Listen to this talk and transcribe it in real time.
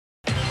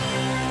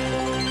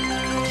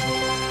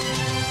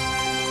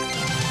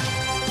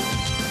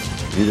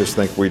You just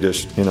think we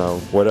just,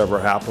 whatever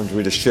happens,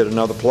 we just shit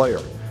another player.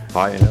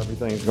 And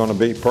everything's going to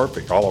be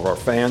perfect. All of our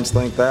fans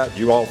think that.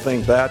 You all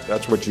think that.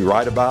 That's what you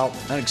write about.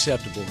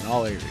 Unacceptable in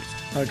all areas.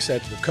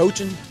 Unacceptable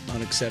coaching,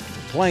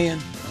 unacceptable playing,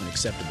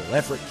 unacceptable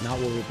effort, not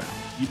what we're about.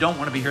 You don't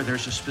want to be here.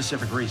 There's a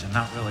specific reason.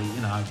 Not really,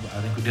 I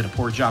think we did a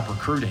poor job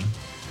recruiting.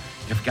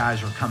 If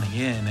guys are coming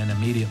in and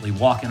immediately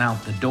walking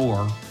out the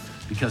door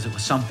because it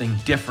was something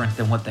different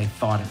than what they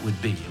thought it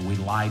would be. We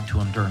lied to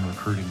them during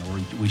recruiting, or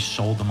we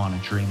sold them on a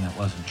dream that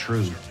wasn't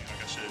true.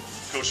 Like I said,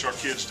 coach our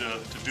kids to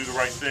do the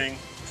right thing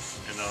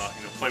and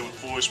play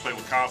with poise, play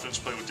with confidence,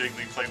 play with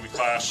dignity, play with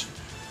class.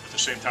 At the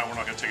same time, we're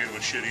not going to take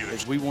anyone shit either.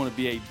 We want to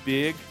be a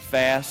big,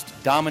 fast,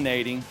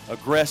 dominating,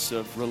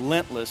 aggressive,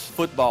 relentless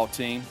football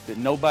team that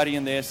nobody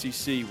in the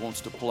SEC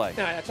wants to play.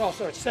 Now, that's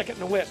also a second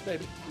in the West,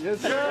 baby. Yes,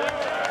 sir. Hey,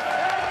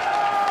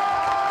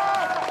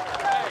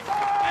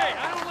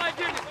 I don't like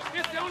getting it.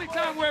 It's the only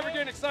time we're ever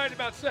getting excited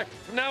about second.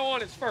 From now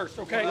on, it's first,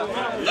 okay? All I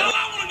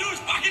want to do is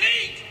fucking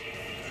eat.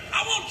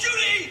 I want you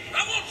to eat.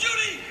 I want you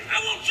to eat. I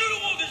want you to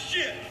want this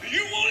shit. Do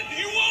you want it? Do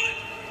you want it?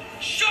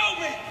 Show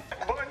me.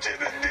 But you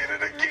done did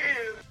it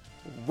again.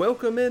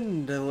 Welcome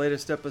into the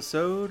latest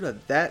episode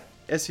of That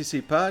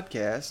SEC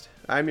Podcast.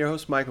 I'm your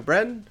host, Michael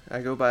Bratton. I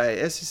go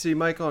by SEC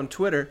Mike on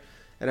Twitter,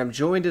 and I'm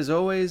joined as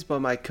always by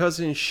my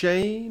cousin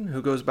Shane,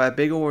 who goes by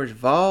Big Orange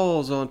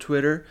Vols on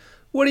Twitter.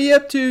 What are you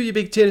up to, you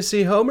big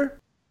Tennessee homer?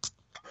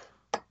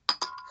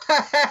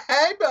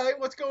 Hey, buddy,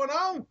 what's going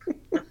on?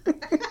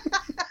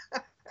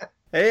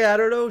 Hey, I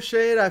don't know,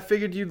 Shane. I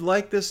figured you'd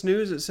like this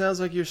news. It sounds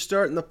like you're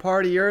starting the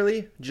party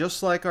early,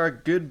 just like our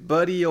good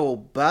buddy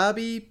old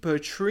Bobby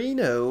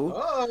Petrino.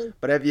 Uh-oh.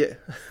 But have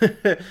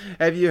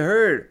you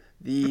heard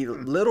the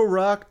Little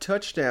Rock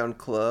Touchdown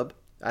Club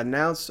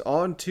announced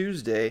on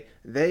Tuesday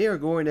they are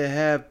going to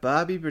have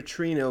Bobby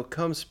Petrino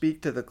come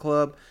speak to the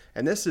club,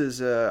 and this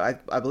is I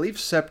believe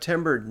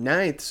September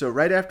 9th, so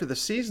right after the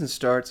season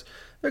starts,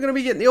 they're going to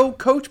be getting the old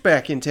coach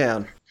back in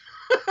town.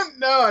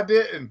 No, I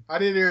didn't. I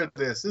didn't hear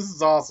this. This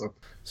is awesome.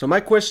 So my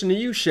question to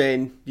you,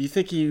 Shane, do you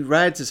think he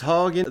rides his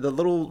hog into the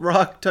Little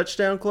Rock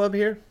Touchdown Club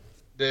here?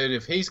 Dude,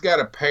 if he's got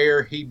a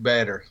pair, he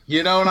better.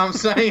 You know what I'm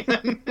saying?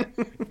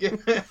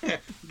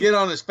 Get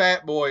on his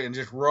fat boy and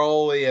just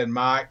roll in,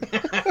 Mike.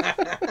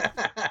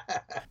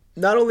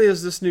 Not only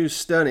is this news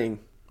stunning,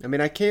 I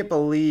mean, I can't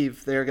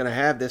believe they're going to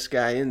have this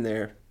guy in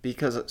there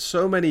because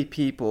so many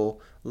people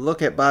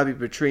look at Bobby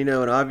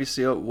Petrino, and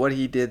obviously what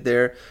he did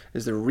there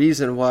is the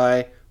reason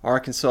why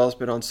Arkansas has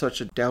been on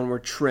such a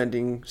downward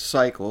trending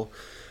cycle.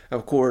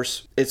 Of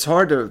course, it's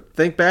hard to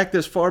think back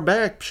this far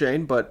back,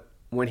 Shane, but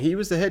when he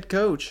was the head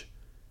coach,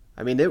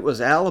 I mean, it was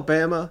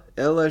Alabama,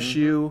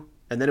 LSU,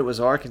 and then it was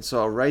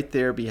Arkansas right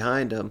there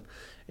behind him.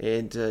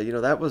 And,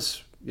 that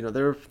was,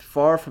 they're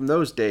far from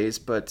those days,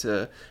 but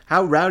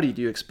how rowdy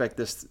do you expect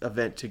this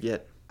event to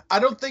get? I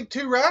don't think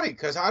too rowdy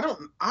because I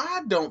don't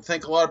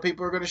think a lot of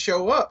people are going to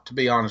show up, to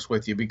be honest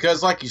with you,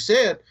 because like you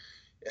said,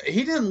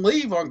 he didn't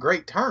leave on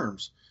great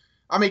terms.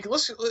 I mean,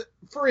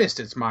 for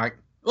instance, Mike,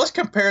 let's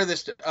compare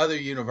this to other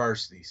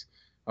universities,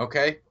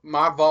 okay?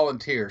 My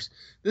volunteers.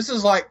 This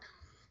is like,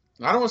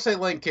 I don't want to say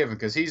Lane Kiffin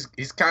because he's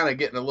kind of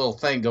getting a little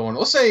thing going.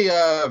 Let's say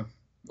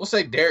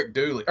Derek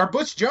Dooley or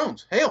Butch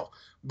Jones. Hell,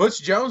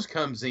 Butch Jones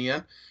comes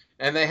in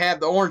and they have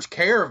the Orange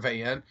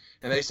Caravan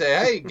and they say,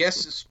 hey,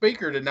 guest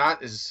speaker tonight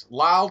is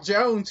Lyle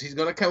Jones. He's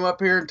going to come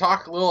up here and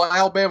talk a little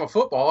Alabama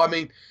football. I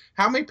mean,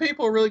 how many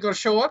people are really going to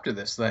show up to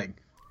this thing?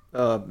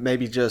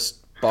 Maybe just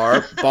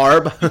Barb.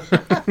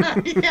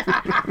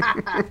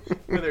 Yeah.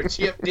 With her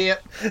chip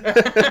dip.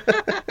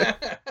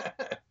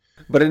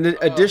 But in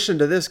addition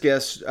to this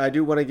guest, I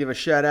do want to give a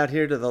shout out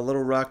here to the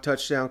Little Rock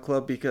Touchdown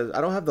Club because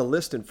I don't have the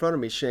list in front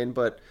of me, Shane,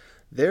 but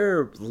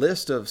their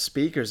list of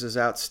speakers is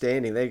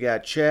outstanding. They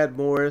got Chad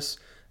Morris,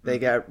 they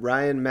got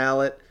Ryan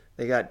Mallett,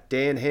 they got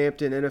Dan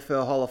Hampton,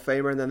 NFL Hall of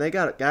Famer, and then they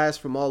got guys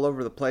from all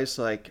over the place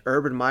like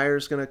Urban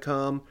Meyer's going to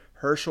come,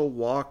 Herschel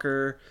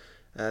Walker.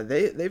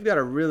 They've got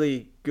a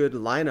really good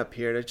lineup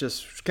here. It's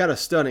just kind of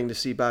stunning to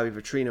see Bobby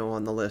Petrino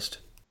on the list.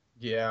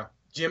 Yeah,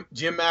 Jim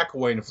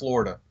McElwain in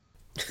Florida.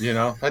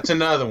 That's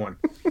another one.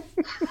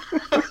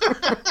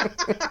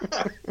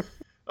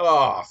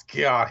 Oh,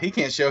 God, he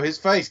can't show his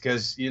face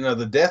because,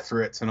 the death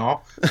threats and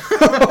all.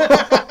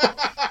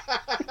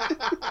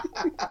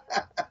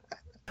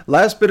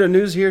 Last bit of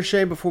news here,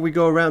 Shane, before we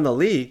go around the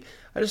league.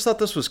 I just thought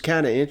this was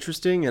kind of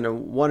interesting, and I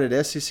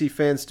wanted SEC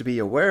fans to be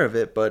aware of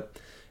it, but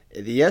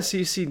the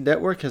SEC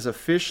Network has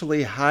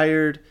officially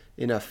hired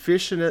an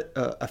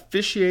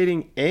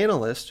officiating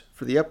analyst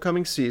for the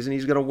upcoming season.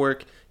 He's going to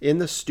work in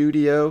the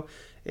studio,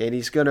 and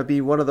he's going to be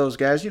one of those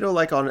guys,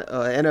 like on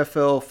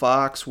NFL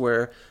Fox,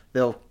 where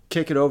they'll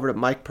kick it over to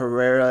Mike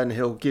Pereira, and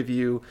he'll give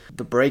you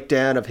the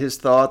breakdown of his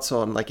thoughts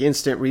on like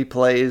instant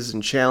replays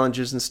and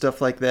challenges and stuff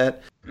like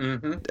that.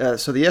 Mm-hmm.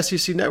 So the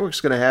SEC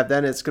Network's going to have that,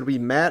 and it's going to be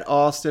Matt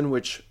Austin,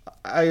 which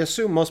I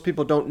assume most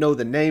people don't know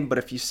the name, but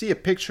if you see a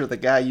picture of the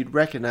guy, you'd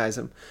recognize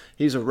him.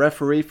 He's a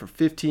referee for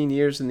 15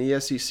 years in the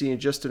SEC and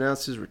just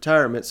announced his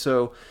retirement.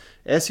 So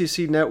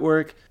SEC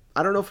Network,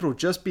 I don't know if it'll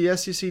just be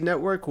SEC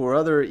Network or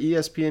other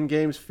ESPN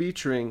games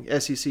featuring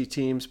SEC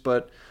teams,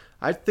 but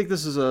I think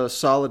this is a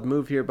solid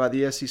move here by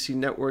the SEC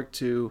Network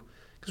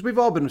because we've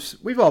all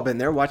been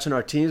there watching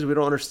our teams. We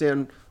don't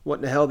understand what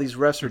in the hell these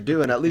refs are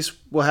doing. At least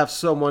we'll have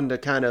someone to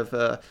kind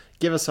of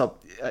give us some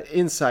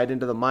insight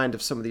into the mind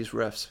of some of these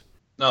refs.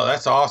 No,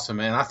 that's awesome,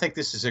 man. I think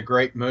this is a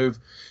great move.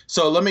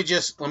 So let me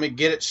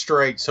get it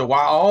straight. So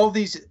while all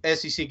these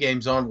SEC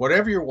games on,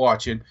 whatever you're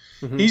watching,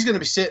 he's going to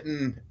be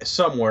sitting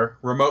somewhere,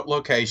 remote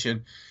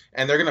location,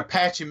 and they're going to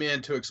patch him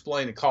in to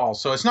explain a call.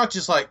 So it's not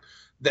just like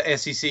the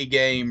SEC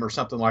game or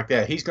something like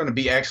that. He's going to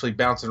be actually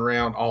bouncing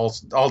around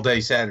all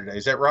day Saturday.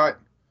 Is that right?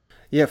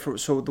 Yeah,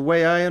 so the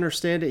way I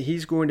understand it,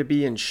 he's going to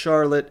be in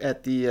Charlotte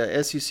at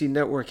the SEC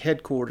Network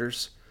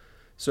headquarters.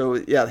 So,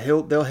 yeah,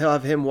 they'll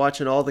have him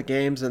watching all the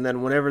games, and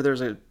then whenever there's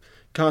a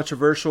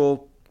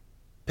controversial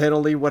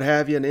penalty, what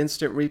have you, an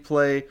instant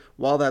replay,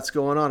 while that's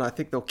going on, I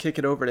think they'll kick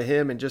it over to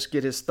him and just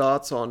get his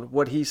thoughts on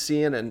what he's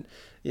seeing and,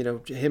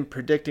 him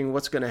predicting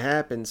what's going to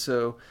happen.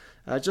 So,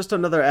 just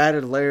another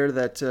added layer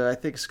that I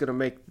think is going to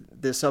make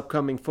this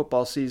upcoming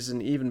football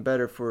season even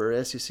better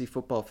for SEC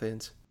football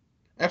fans.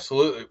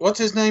 Absolutely. What's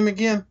his name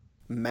again?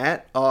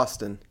 Matt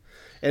Austin.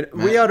 And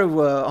we ought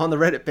to, on the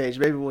Reddit page,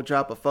 maybe we'll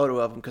drop a photo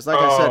of him. Because like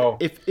I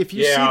said, if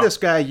you see this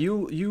guy,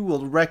 you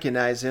will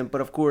recognize him.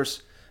 But, of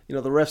course, the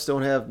refs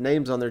don't have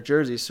names on their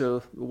jerseys,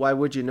 so why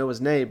would you know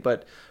his name?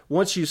 But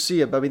once you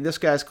see him, I mean, this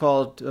guy's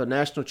called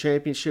national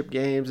championship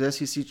games,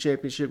 SEC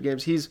championship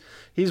games. He's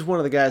one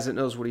of the guys that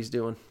knows what he's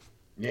doing.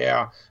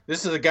 Yeah.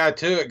 This is a guy,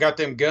 too, that got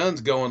them guns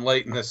going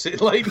late in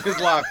his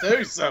life,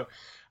 too. So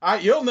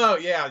you'll know,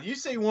 you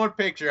see one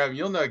picture of him,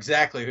 you'll know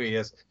exactly who he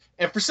is.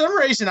 And for some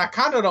reason, I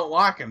kind of don't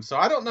like him. So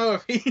I don't know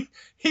if he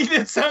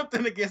did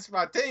something against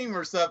my team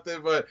or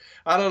something. But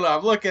I don't know.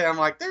 I'm looking, I'm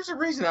like, there's a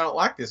reason I don't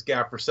like this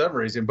guy for some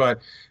reason.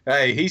 But,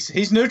 hey,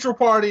 he's neutral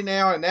party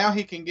now, and now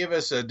he can give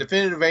us a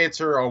definitive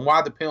answer on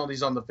why the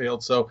penalty's on the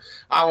field. So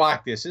I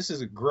like this. This is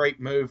a great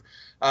move.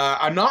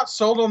 I'm not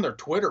sold on their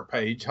Twitter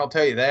page. I'll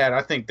tell you that.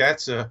 I think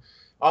that's you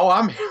know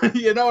what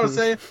I'm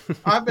saying?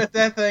 I bet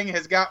that thing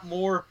has got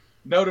more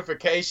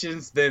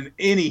notifications than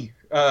any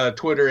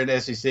Twitter in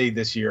SEC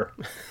this year.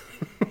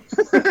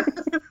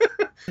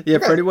 Yeah,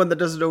 for anyone that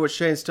doesn't know what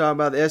Shane's talking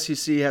about, the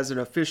SEC has an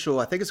official,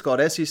 I think it's called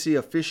SEC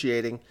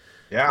Officiating.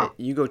 Yeah.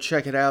 You go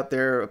check it out.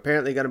 They're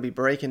apparently going to be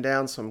breaking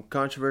down some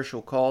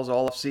controversial calls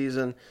all off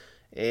season,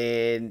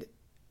 and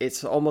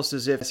it's almost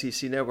as if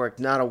SEC Network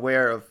not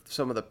aware of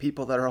some of the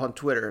people that are on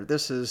Twitter.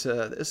 This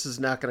is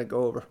not going to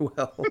go over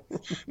well.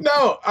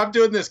 No, I'm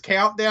doing this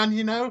countdown,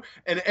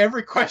 and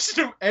every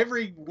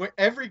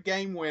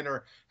game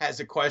winner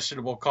has a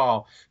questionable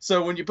call.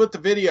 So when you put the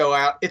video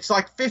out, it's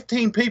like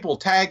 15 people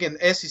tagging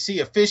SEC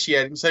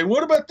Officiating, saying,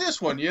 "What about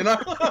this one?"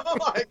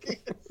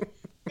 Like,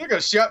 they're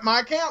going to shut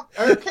my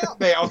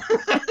countdown.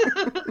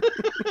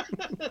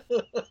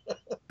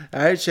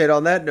 All right, Shane.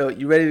 On that note,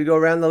 you ready to go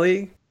around the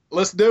league?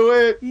 Let's do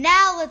it.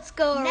 Now let's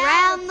go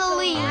around the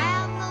league.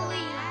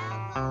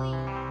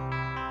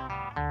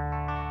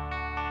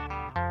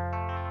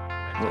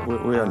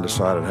 We hadn't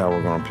decided how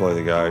we're going to play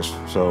the guys,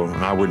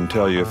 and I wouldn't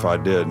tell you if I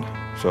did.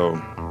 So,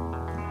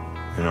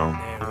 I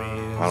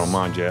don't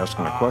mind you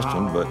asking a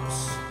question, but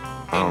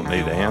I don't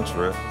need to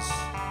answer it.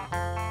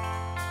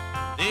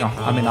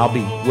 I'll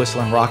be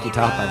whistling Rocky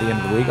Top by the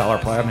end of the week. All our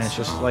play. It's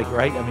just like,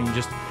 right? You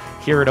just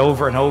hear it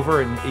over and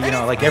over, and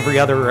like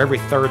every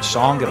third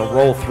song, it'll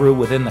roll through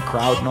within the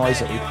crowd noise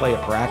that we play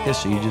at practice.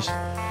 So you just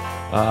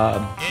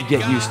you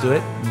get used to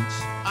it.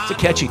 It's a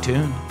catchy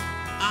tune,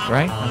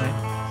 right?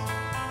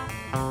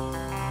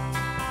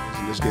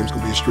 This game's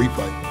gonna be a street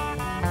fight.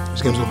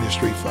 This game's gonna be a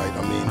street fight.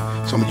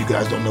 Some of you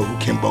guys don't know who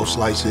Kimbo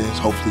Slice is.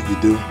 Hopefully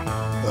you do.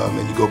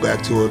 And you go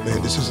back to it,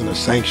 man. This isn't a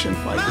sanctioned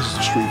fight. This is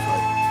a street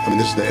fight.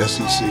 This is the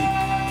SEC.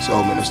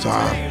 So, man, it's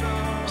time.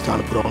 It's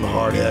time to put on the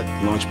hard hat,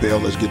 lunch bell.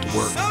 Let's get to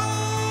work.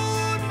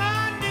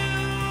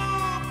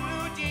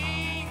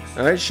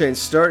 All right, Shane,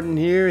 starting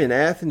here in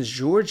Athens,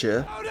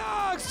 Georgia.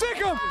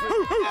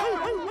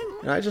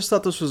 I just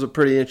thought this was a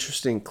pretty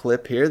interesting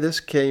clip here. This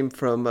came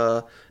from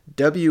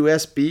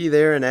WSB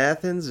there in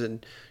Athens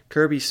and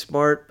Kirby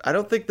Smart. I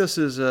don't think this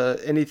is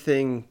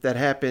anything that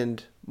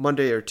happened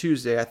Monday or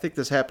Tuesday. I think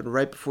this happened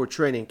right before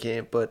training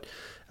camp, but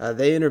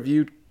they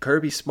interviewed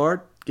Kirby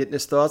Smart, getting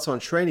his thoughts on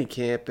training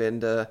camp,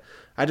 and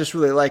I just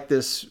really like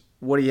this,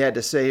 what he had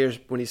to say here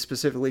when he's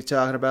specifically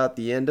talking about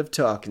the end of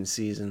talking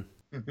season.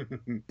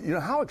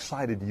 How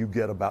excited do you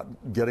get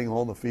about getting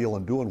on the field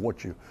and doing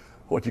what you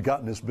got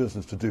in this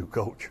business to do,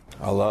 Coach?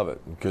 I love it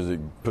because it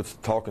puts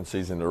talking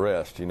season to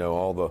rest.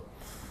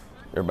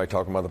 Everybody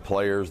talking about the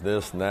players,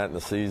 this and that in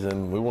the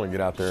season. We want to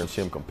get out there and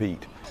see them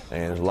compete.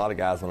 And there's a lot of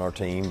guys on our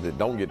team that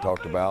don't get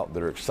talked about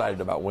that are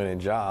excited about winning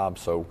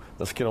jobs. So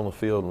let's get on the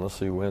field and let's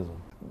see who wins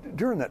them.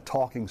 During that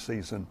talking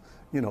season,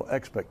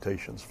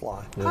 expectations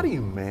fly. Yeah. How do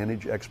you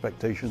manage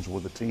expectations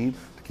with a team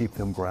to keep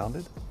them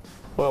grounded?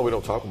 Well, we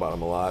don't talk about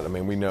them a lot. I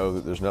mean, we know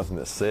that there's nothing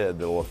that's said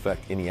that will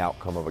affect any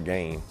outcome of a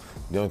game.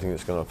 The only thing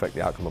that's going to affect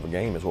the outcome of a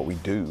game is what we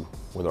do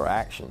with our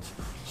actions.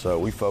 So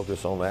we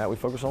focus on that. We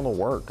focus on the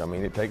work. I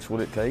mean, it takes what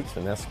it takes,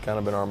 and that's kind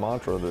of been our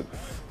mantra, that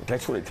it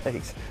takes what it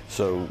takes.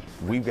 So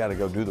we've got to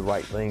go do the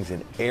right things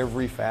in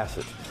every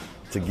facet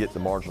to get the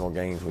marginal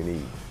gains we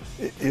need.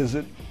 Is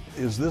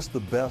this the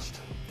best,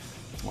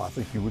 well, I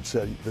think you would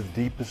say the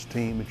deepest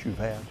team that you've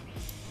had?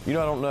 You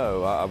know, I don't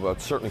know. I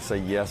would certainly say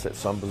yes at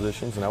some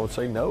positions, and I would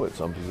say no at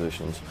some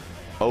positions.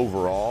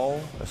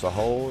 Overall, as a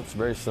whole, it's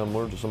very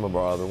similar to some of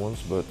our other ones,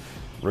 but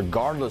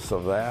regardless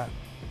of that,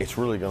 it's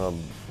really going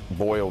to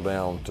boil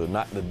down to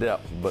not the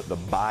depth, but the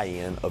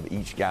buy-in of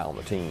each guy on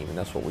the team, and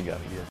that's what we got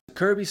to get.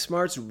 Kirby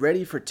Smart's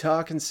ready for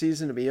talking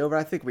season to be over.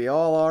 I think we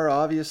all are,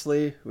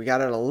 obviously. We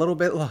got it a little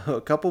bit low,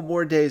 a couple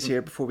more days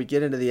here before we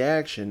get into the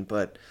action,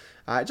 but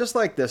I just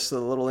like this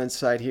little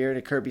insight here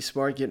to Kirby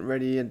Smart getting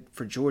ready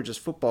for Georgia's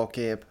football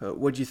camp.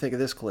 What did you think of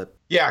this clip?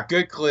 Yeah,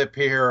 good clip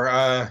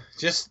here.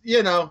 Just,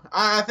 you know,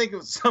 I think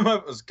some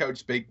of it was coach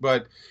speak,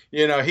 but,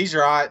 you know, he's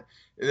right.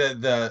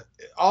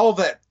 All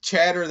that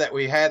chatter that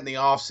we had in the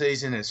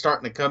offseason is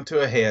starting to come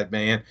to a head,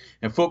 man,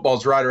 and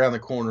football's right around the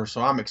corner,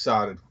 so I'm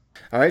excited.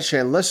 All right,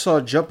 Shane, let's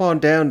jump on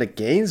down to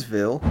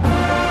Gainesville.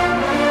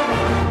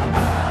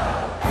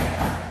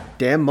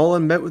 Dan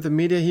Mullen met with the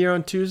media here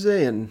on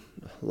Tuesday, and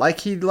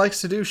like he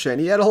likes to do, Shane,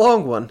 he had a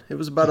long one. It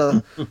was about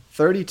a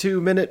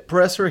 32-minute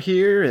presser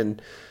here,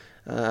 and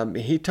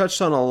he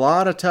touched on a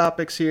lot of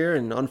topics here,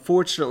 and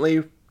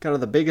unfortunately, kind of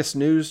the biggest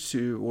news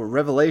or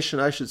revelation,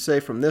 I should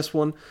say, from this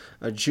one,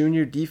 a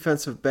junior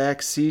defensive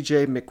back,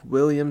 C.J.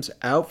 McWilliams,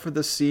 out for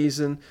the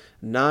season,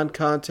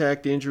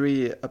 non-contact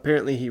injury.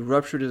 Apparently, he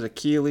ruptured his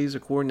Achilles,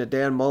 according to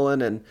Dan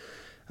Mullen, and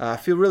I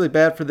feel really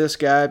bad for this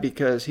guy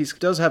because he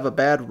does have a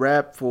bad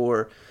rap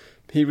for...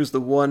 He was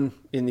the one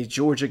in the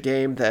Georgia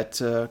game that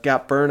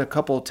got burned a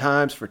couple of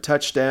times for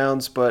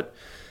touchdowns, but,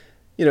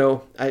 you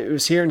know, I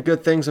was hearing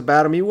good things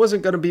about him. He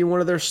wasn't going to be one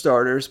of their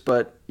starters,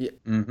 but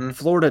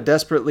Florida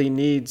desperately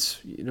needs,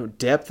 you know,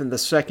 depth in the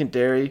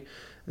secondary.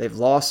 They've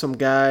lost some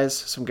guys.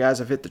 Some guys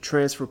have hit the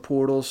transfer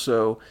portal,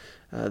 so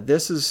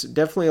this is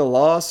definitely a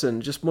loss,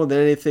 and just more than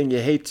anything,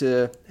 you hate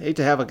to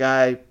have a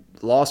guy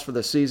lost for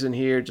the season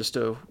here just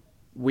a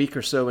week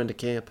or so into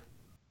camp.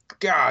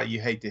 God, you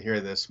hate to hear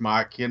this,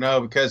 Mike, you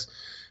know, because,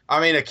 I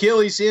mean,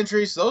 Achilles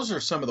injuries, those are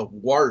some of the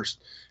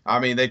worst. I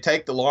mean, they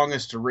take the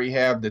longest to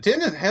rehab. The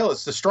tendon, hell,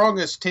 it's the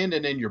strongest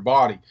tendon in your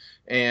body.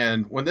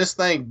 And when this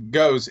thing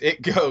goes,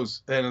 it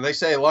goes. And they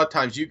say a lot of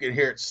times you can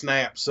hear it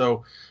snap.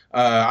 So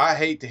I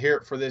hate to hear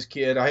it for this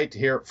kid. I hate to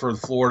hear it for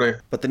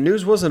Florida. But the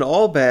news wasn't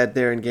all bad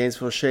there in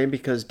Gainesville, Shane,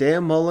 because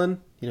Dan Mullen,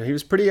 you know, he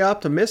was pretty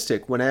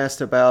optimistic when asked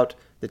about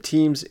the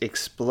team's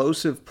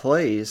explosive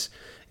plays.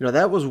 You know,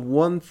 that was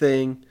one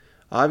thing.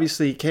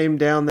 Obviously, he came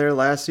down there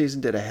last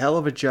season, did a hell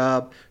of a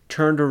job,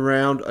 turned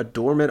around a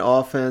dormant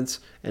offense,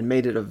 and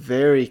made it a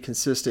very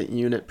consistent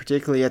unit,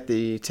 particularly at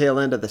the tail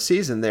end of the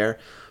season there.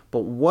 But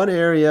one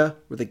area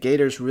where the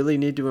Gators really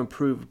need to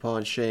improve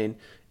upon, Shane,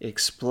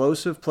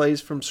 explosive plays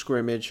from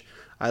scrimmage.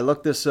 I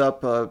looked this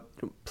up,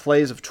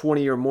 plays of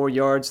 20 or more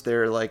yards,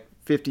 they're like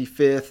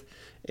 55th,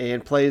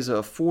 and plays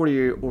of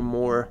 40 or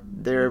more,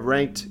 they're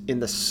ranked in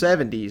the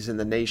 70s in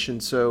the nation.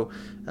 So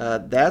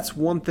that's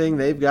one thing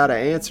they've got to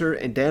answer,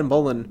 and Dan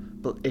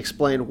Mullen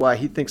explained why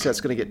he thinks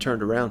that's going to get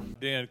turned around.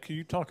 Dan, can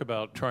you talk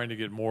about trying to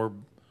get more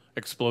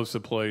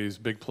explosive plays,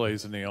 big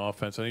plays in the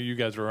offense? I know you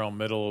guys were around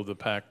middle of the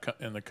pack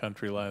in the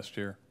country last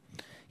year.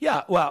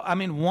 Yeah, well, I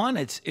mean, one,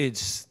 it's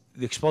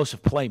the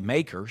explosive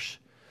playmakers,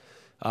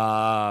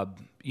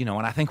 you know,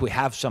 and I think we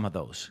have some of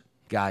those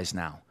guys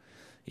now.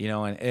 You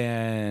know,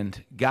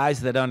 and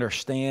guys that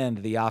understand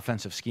the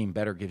offensive scheme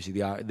better gives you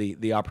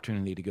the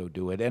opportunity to go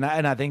do it. And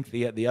I think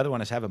the other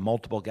one is having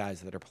multiple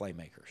guys that are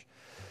playmakers.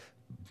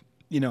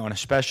 You know, and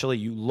especially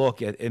you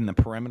look at in the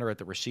perimeter at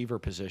the receiver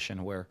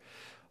position where,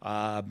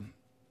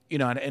 you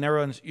know, and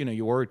everyone's, you know,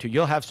 you worry too.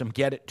 You'll have some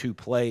get-it-to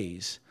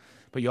plays,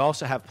 but you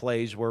also have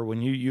plays where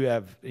when you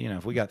have, you know,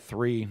 if we got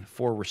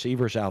 3-4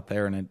 receivers out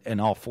there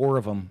and all 4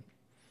 of them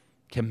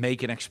can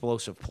make an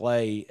explosive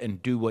play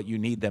and do what you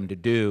need them to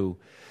do,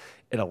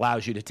 it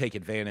allows you to take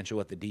advantage of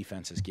what the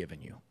defense has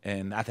given you.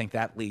 And I think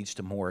that leads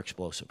to more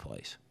explosive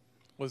plays.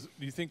 Do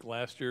you think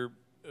last year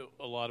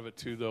a lot of it,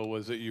 too, though,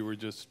 was that you were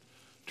just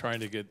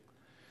trying to get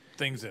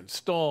things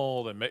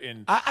installed?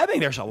 And I think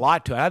there's a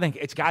lot to it. I think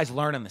it's guys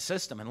learning the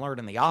system and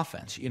learning the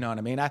offense. You know what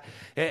I mean?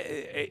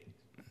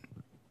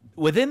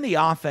 Within the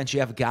offense,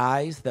 you have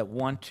guys that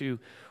want to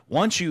 –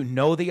 once you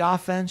know the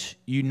offense,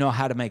 you know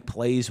how to make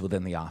plays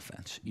within the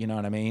offense. You know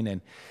what I mean?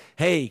 And,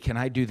 hey, can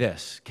I do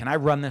this? Can I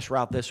run this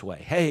route this way?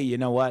 Hey, you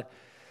know what?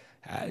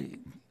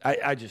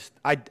 I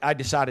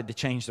decided to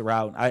change the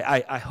route.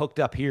 I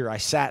hooked up here. I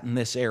sat in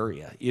this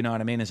area. You know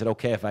what I mean? Is it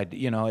okay if I,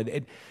 you know,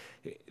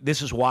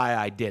 this is why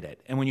I did it.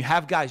 And when you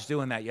have guys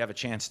doing that, you have a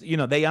chance to, you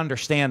know, they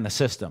understand the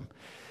system.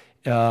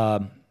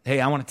 Hey,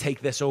 I want to take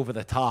this over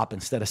the top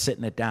instead of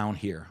sitting it down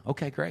here.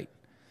 Okay, great.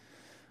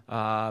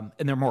 And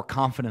they're more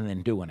confident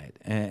in doing it.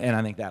 And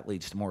I think that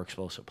leads to more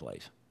explosive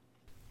plays.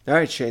 All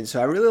right, Shane.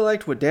 So I really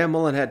liked what Dan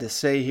Mullen had to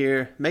say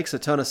here. Makes a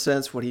ton of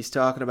sense what he's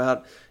talking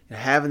about.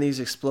 Having these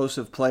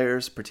explosive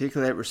players,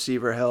 particularly at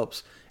receiver,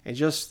 helps. And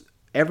just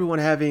everyone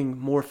having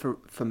more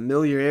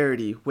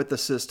familiarity with the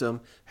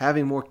system,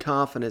 having more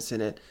confidence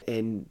in it,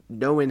 and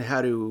knowing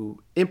how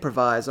to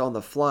improvise on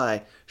the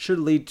fly should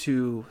lead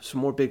to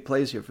some more big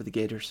plays here for the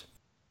Gators.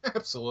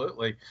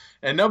 Absolutely.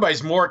 And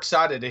nobody's more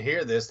excited to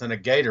hear this than a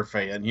Gator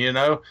fan, you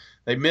know?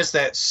 They miss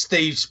that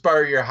Steve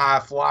Spurrier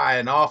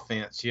high-flying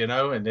offense, you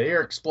know? And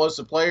they're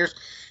explosive players.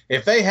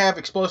 If they have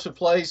explosive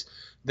plays,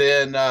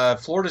 then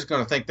Florida's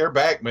going to think they're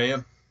back,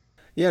 man.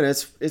 Yeah, and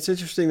it's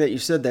interesting that you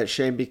said that,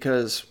 Shane,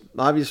 because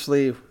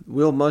obviously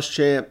Will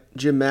Muschamp,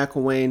 Jim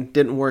McElwain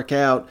didn't work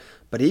out.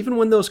 But even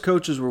when those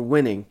coaches were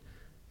winning,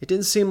 it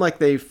didn't seem like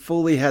they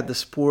fully had the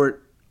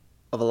support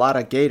of a lot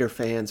of Gator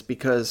fans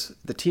because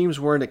the teams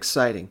weren't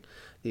exciting.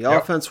 The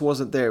offense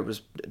wasn't there. It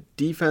was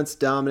defense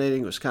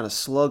dominating. It was kind of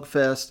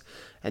slugfest.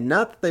 And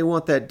not that they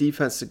want that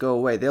defense to go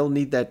away. They'll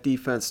need that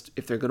defense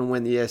if they're going to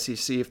win the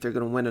SEC, if they're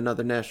going to win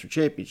another national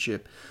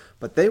championship.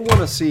 But they want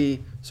to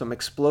see some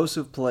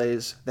explosive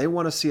plays. They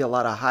want to see a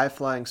lot of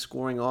high-flying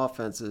scoring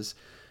offenses.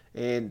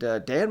 And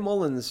Dan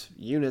Mullen's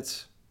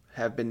units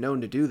have been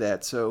known to do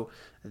that. So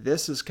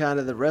this is kind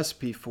of the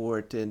recipe for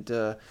it. And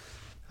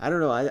I don't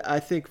know. I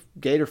think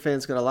Gator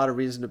fans got a lot of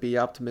reason to be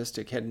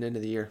optimistic heading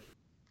into the year.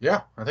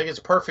 Yeah, I think it's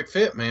a perfect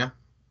fit, man.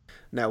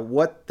 Now,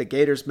 what the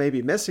Gators may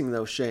be missing,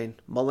 though, Shane,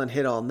 Mullen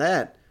hit on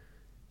that,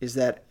 is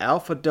that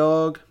alpha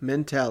dog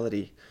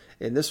mentality.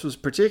 And this was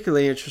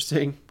particularly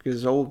interesting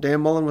because old Dan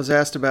Mullen was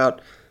asked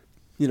about,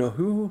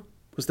 who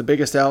was the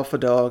biggest alpha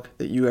dog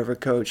that you ever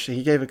coached? And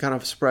he gave a kind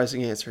of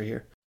surprising answer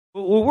here.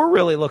 What we're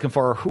really looking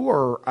for, who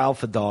are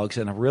alpha dogs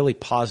in a really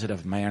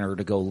positive manner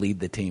to go lead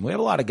the team. We have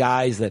a lot of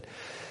guys that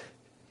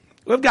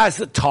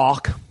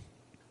talk.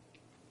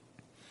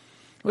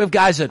 We have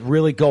guys that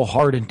really go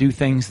hard and do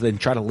things, then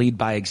try to lead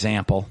by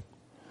example.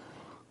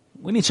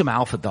 We need some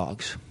alpha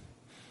dogs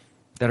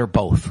that are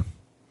both.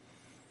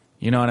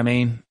 You know what I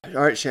mean? All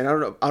right, Shane. I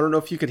don't know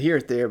if you could hear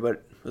it there,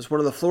 but it was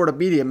one of the Florida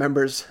media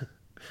members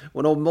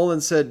when old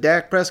Mullen said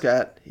Dak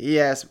Prescott.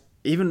 He asked,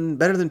 "Even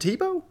better than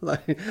Tebow?"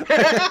 Like he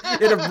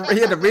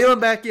had to reel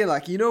him back in.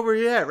 Like, you know where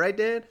you're at, right,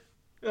 Dad?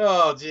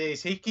 Oh,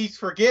 geez, he keeps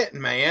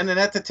forgetting, man. And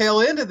at the tail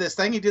end of this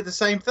thing, he did the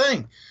same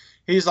thing.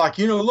 He's like,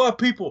 a lot of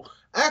people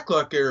act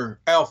like they're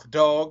alpha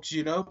dogs,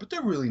 but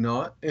they're really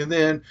not. And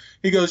then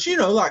he goes,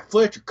 like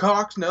Fletcher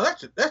Cox, no,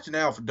 that's an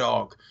alpha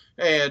dog.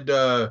 And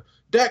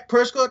Dak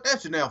Prescott,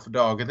 that's an alpha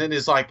dog. And then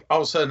it's like all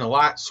of a sudden a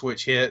light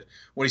switch hit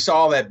when he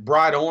saw that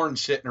bright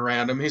orange sitting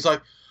around him. He's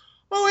like,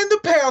 oh, and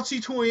the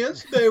Pouncey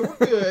twins, they were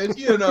good,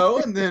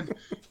 And then,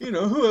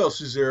 who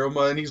else is there?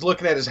 And he's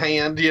looking at his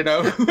hand,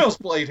 who else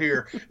played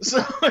here?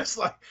 So it's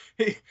like,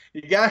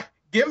 you got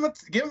give him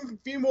a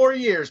few more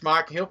years,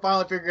 Mike. He'll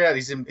finally figure it out.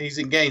 He's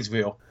in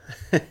Gainesville.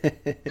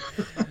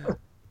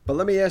 But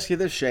let me ask you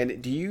this,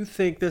 Shane. Do you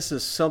think this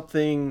is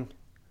something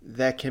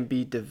that can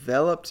be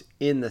developed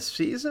in the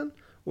season?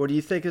 Or do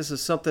you think this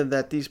is something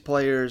that these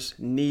players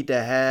need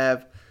to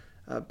have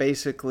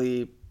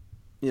basically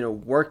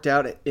worked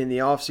out in the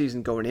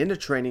offseason going into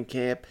training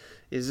camp?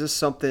 Is this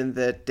something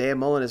that Dan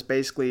Mullen is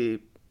basically,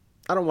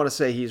 I don't want to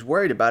say he's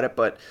worried about it,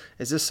 but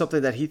is this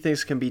something that he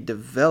thinks can be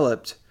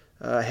developed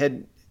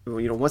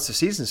once the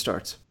season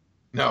starts?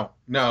 No,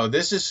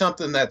 this is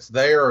something that's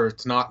there or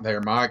it's not there,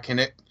 Mike.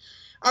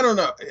 I don't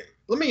know.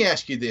 Let me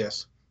ask you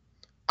this.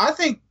 I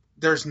think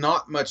there's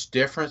not much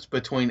difference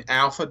between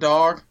alpha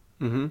dog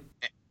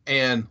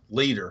and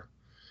leader.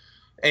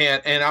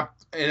 And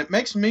it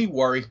makes me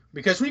worry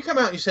because when you come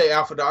out and you say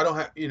alpha dog,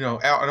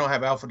 I don't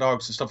have alpha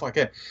dogs and stuff like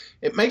that.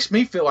 It makes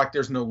me feel like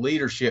there's no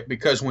leadership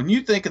because when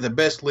you think of the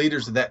best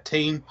leaders of that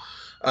team,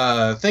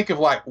 think of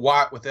like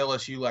White with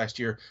LSU last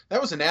year. That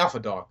was an alpha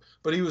dog,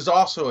 but he was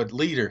also a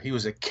leader. He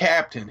was a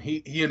captain.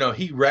 He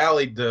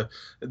rallied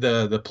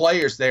the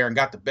players there and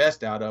got the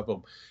best out of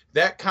them.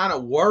 That kind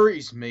of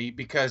worries me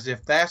because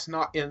if that's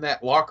not in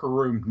that locker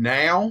room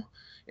now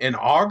in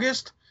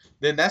August,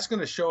 then that's going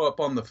to show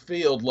up on the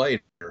field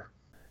later.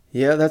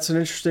 Yeah, that's an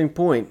interesting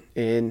point.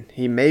 And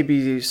he may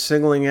be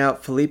singling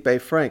out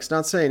Felipe Franks.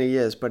 Not saying he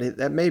is, but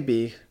that may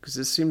be because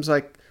it seems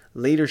like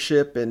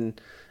leadership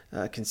and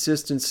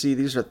consistency,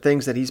 these are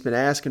things that he's been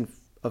asking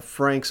of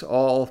Franks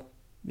all,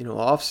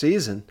 off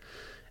season.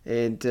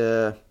 And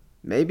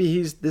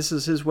maybe this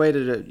is his way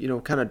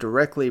to, kind of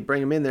directly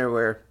bring him in there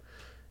where,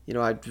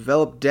 I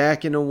developed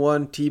Dak into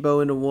one,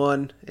 Tebow into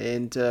one,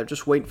 and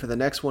just waiting for the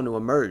next one to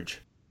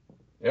emerge.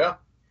 Yeah,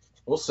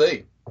 we'll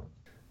see. All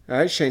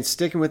right, Shane,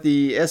 sticking with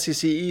the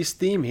SEC East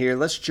theme here,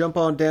 let's jump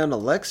on down to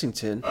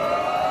Lexington,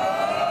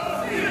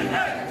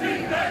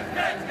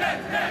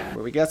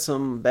 where we got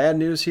some bad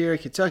news here in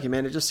Kentucky,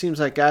 man. It just seems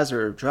like guys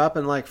are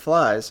dropping like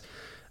flies.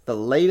 The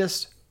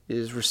latest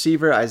is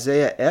receiver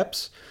Isaiah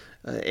Epps.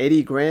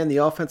 Eddie Gran, the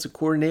offensive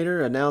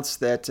coordinator, announced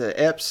that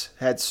Epps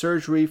had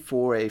surgery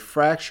for a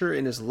fracture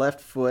in his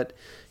left foot.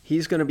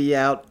 He's going to be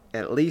out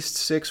at least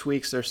 6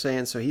 weeks, they're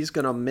saying, so he's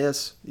going to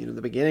miss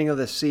the beginning of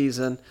the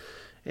season.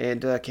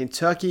 And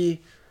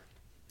Kentucky,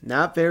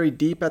 not very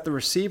deep at the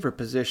receiver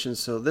position,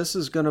 so this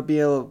is going to be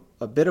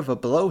a bit of a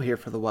blow here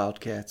for the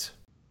Wildcats.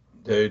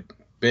 Dude,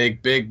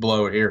 big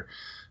blow here.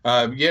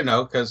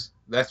 Because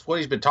that's what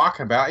he's been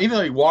talking about. Even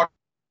though he walked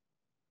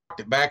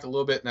it back a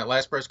little bit in that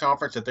last press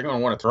conference, that they're going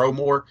to want to throw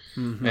more.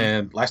 Mm-hmm.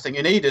 And last thing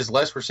you need is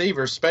less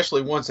receivers,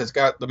 especially ones that's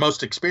got the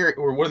most experience,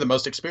 or one of the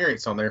most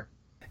experienced on there.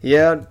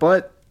 Yeah,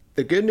 but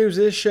the good news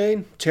is,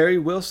 Shane, Terry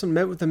Wilson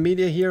met with the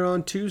media here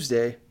on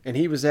Tuesday, and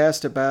he was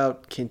asked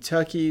about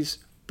Kentucky's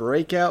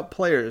breakout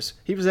players.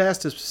 He was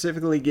asked to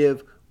specifically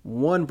give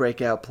one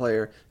breakout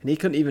player, and he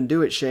couldn't even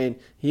do it, Shane.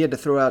 He had to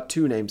throw out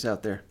 2 names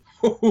out there.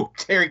 Ooh,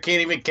 Terry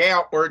can't even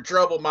count. We're in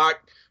trouble, Mike.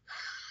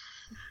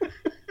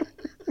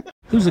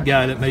 Who's a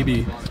guy that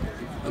maybe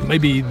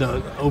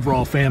the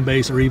overall fan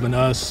base or even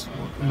us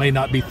may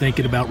not be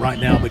thinking about right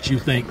now, but you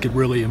think could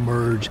really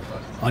emerge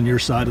on your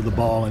side of the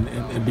ball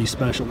and be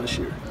special this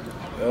year?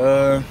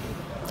 I'm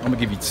going to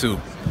give you 2.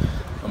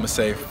 I'm going to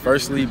say,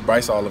 firstly,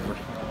 Bryce Oliver,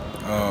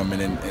 and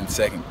then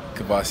second,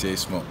 Kavasier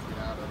Smoke.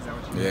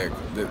 Yeah,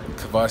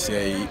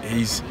 Kavasier,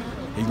 he's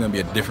going to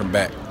be a different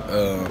back.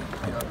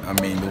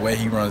 The way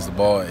he runs the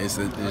ball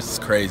is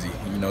crazy.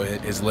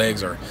 His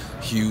legs are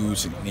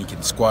huge and he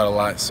can squat a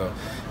lot. So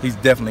he's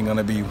definitely going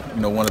to be,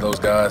 one of those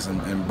guys.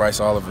 And Bryce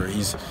Oliver,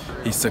 he's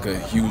took a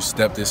huge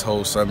step this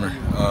whole summer,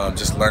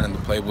 just learning the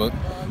playbook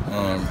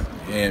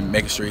and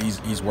making sure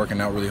he's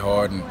working out really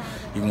hard, and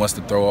he wants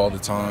to throw all the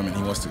time, and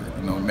he wants to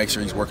make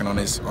sure he's working on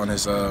his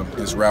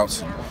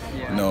routes.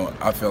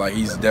 I feel like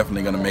he's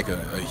definitely going to make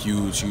a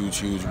huge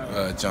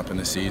jump in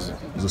the season.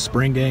 Was a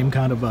spring game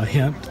kind of a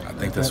hint? I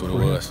think that's what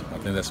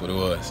it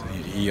was.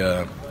 He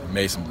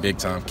made some big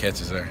time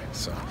catches there,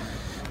 so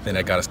I think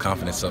that got his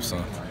confidence up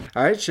some.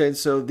 All right, Shane,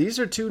 so these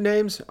are 2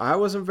 names I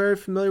wasn't very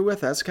familiar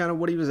with. That's kind of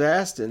what he was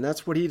asked, and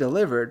that's what he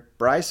delivered.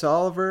 Bryce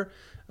Oliver,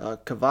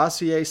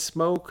 Kavasier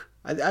Smoke.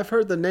 I've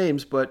heard the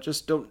names, but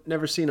just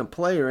never seen them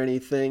play or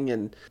anything.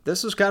 And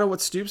this is kind of what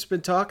Stoop's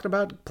been talking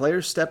about,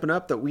 players stepping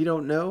up that we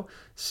don't know.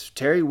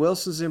 Terry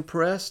Wilson's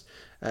impressed.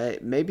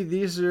 Maybe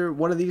these are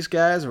one of these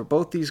guys or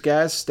both these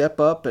guys step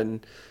up.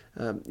 And,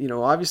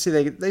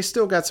 obviously they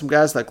still got some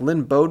guys like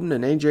Lynn Bowden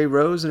and A.J.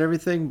 Rose and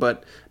everything,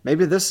 but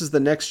maybe this is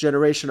the next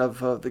generation of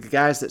the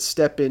guys that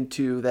step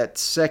into that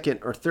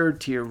second or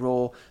third tier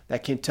role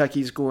that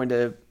Kentucky's going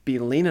to be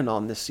leaning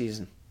on this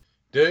season.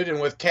 Dude,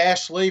 and with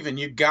Cash leaving,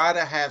 you got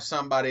to have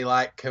somebody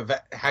like,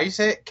 how you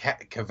say it?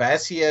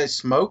 Kavasier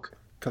Smoke?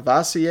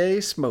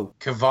 Kavasier Smoke.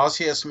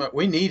 Kavasier Smoke.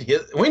 We need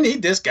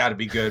this guy to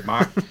be good,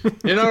 Mike.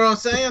 You know what I'm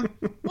saying?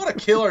 What a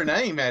killer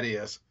name that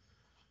is.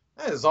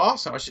 That is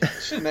awesome. I should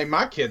have named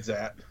my kids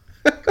that.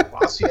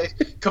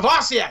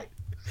 Kavasier.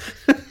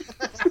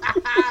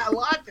 I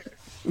like it.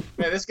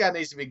 Man, this guy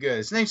needs to be good.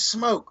 His name's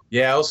Smoke.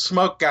 Yeah, old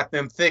Smoke got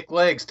them thick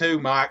legs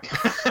too, Mike.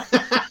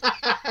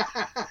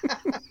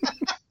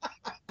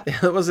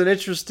 It was an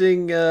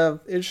interesting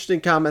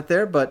comment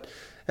there, but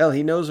hell,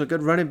 he knows a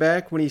good running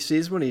back when he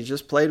sees one. He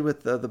just played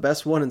with the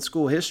best one in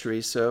school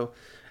history, so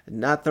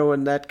not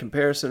throwing that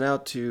comparison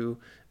out to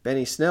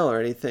Benny Snell or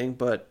anything,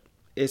 but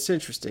it's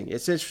interesting.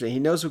 It's interesting. He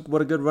knows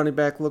what a good running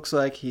back looks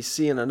like. He's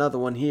seeing another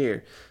one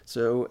here.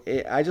 So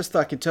I just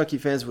thought Kentucky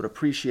fans would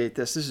appreciate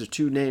this. These are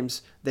 2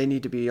 names they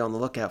need to be on the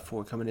lookout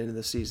for coming into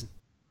the season.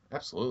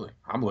 Absolutely.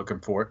 I'm looking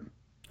for it.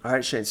 All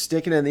right, Shane,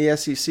 sticking in the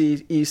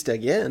SEC East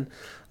again,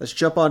 let's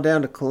jump on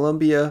down to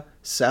Columbia,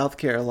 South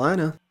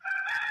Carolina.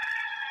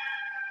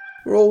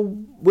 Will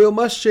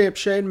Muschamp,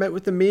 Shane, met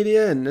with the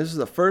media, and this is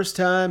the first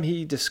time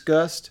he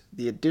discussed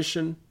the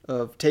addition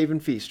of Tavien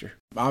Feaster.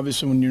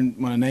 Obviously,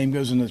 when a name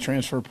goes into the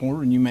transfer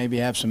portal and you maybe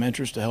have some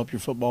interest to help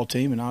your football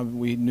team, and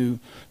we knew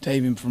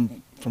Tavien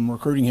from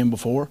recruiting him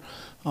before,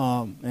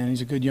 and he's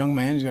a good young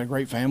man. He's got a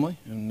great family,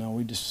 and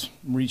we just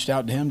reached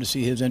out to him to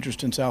see his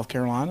interest in South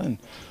Carolina,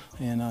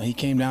 and he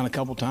came down a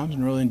couple times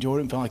and really enjoyed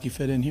it and felt like he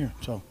fit in here.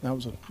 So that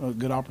was a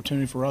good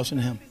opportunity for us and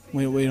him.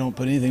 We don't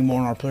put anything more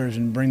on our players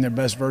and bring their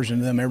best version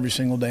of them every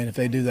single day, and if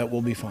they do that,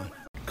 we'll be fine.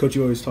 Coach,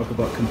 you always talk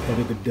about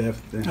competitive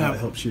depth and how it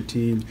helps your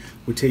team.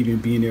 With Tavien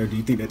being there, do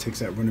you think that takes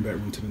that running back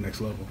room to the next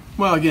level?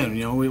 Well, again,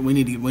 we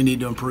need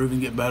to improve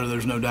and get better.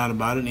 There's no doubt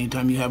about it. And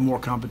anytime you have more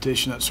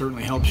competition, that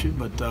certainly helps you.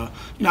 But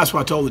that's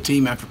what I told the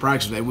team after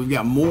practice today. We've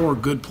got more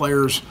good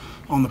players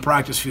on the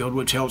practice field,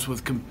 which helps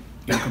with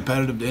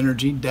competitive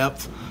energy,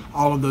 depth,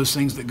 all of those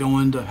things that go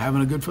into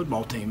having a good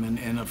football team.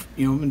 And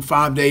in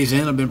 5 days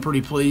in, I've been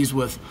pretty pleased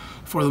with,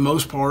 for the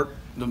most part,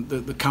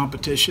 the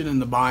competition and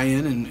the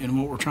buy-in and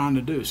what we're trying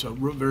to do. So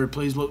we're very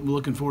pleased.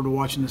 Looking forward to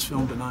watching this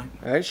film tonight.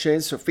 All right,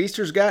 Shane. So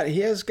Feaster's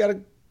has got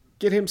to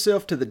get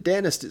himself to the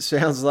dentist, it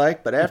sounds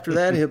like. But after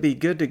that, he'll be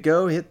good to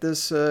go. Hit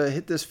this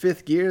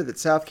 5th gear that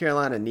South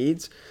Carolina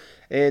needs.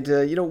 And,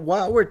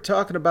 while we're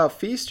talking about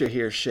Feaster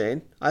here,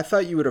 Shane, I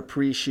thought you would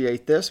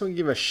appreciate this. I'm going to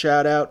give a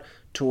shout-out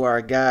to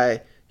our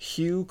guy,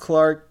 Hugh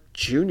Clark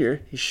Jr.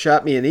 He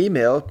shot me an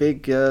email,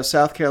 big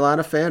South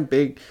Carolina fan,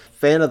 big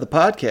fan of the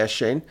podcast,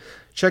 Shane.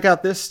 Check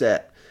out this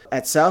stat.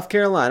 At South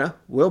Carolina,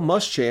 Will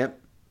Muschamp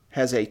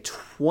has a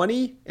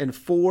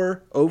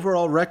 20-4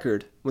 overall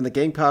record when the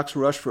Gamecocks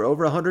rush for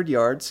over 100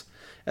 yards,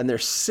 and they're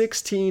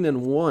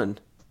 16-1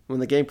 when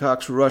the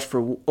Gamecocks rushed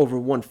for over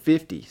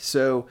 150.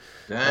 So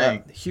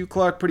Hugh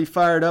Clark pretty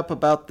fired up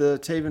about the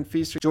Tavien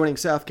Feaster joining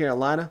South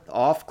Carolina,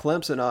 off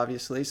Clemson,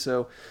 obviously.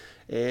 So,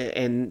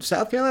 and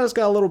South Carolina's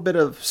got a little bit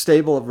of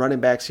stable of running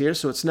backs here,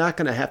 so it's not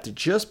going to have to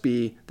just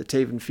be the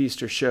Tavien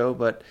Feaster show.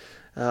 But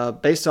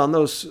based on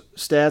those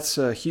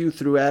stats Hugh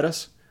threw at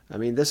us, I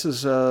mean, this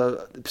is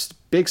a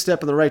big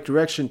step in the right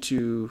direction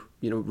to,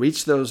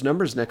 reach those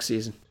numbers next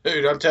season.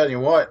 Dude, I'm telling you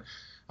what,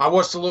 I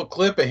watched a little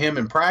clip of him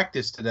in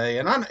practice today,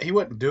 and he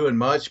wasn't doing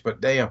much, but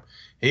damn,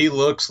 he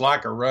looks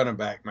like a running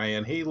back,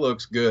 man. He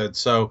looks good.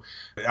 So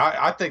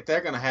I think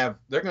they're gonna have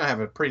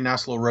a pretty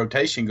nice little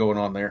rotation going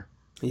on there.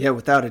 Yeah,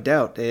 without a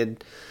doubt.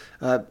 And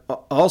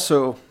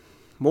also,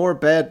 more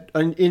bad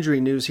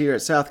injury news here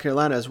at South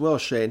Carolina as well,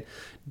 Shane.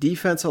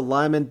 Defensive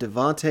lineman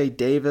Devontae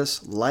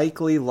Davis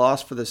likely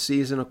lost for the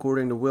season,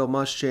 according to Will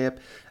Muschamp.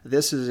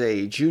 This is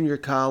a junior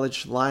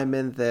college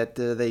lineman that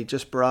they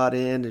just brought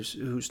in,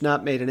 who's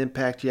not made an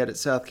impact yet at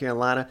South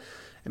Carolina.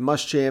 And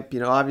Muschamp,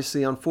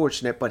 obviously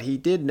unfortunate, but he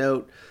did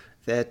note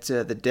that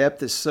the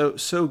depth is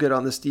so good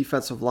on this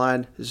defensive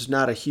line. This is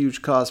not a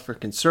huge cause for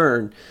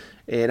concern.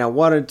 And I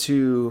wanted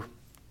to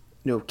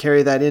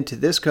carry that into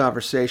this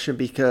conversation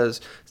because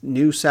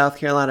new South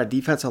Carolina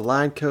defensive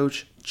line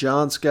coach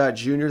John Scott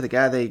Jr., the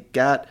guy they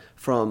got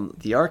from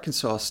the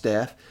Arkansas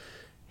staff,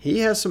 he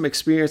has some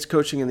experience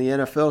coaching in the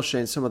NFL,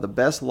 Shane, some of the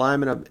best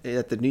linemen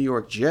at the New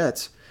York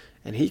Jets,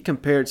 and he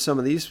compared some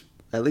of these,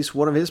 at least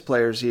one of his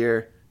players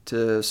here,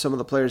 to some of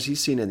the players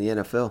he's seen in the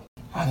NFL.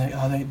 I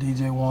think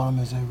DJ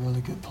Wanham is a really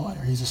good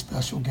player. He's a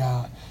special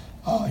guy.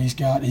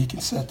 He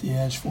can set the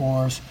edge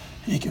for us.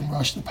 He can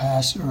rush the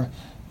passer.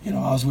 I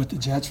was with the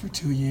Jets for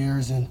 2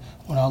 years, and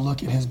when I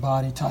look at his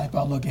body type,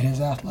 I look at his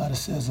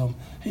athleticism,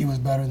 he was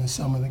better than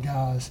some of the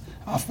guys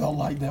I felt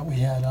like that we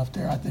had up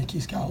there. I think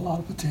he's got a lot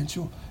of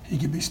potential. He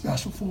could be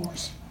special for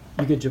us.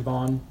 You get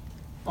Javon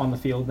on the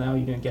field now.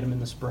 You didn't get him in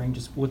the spring.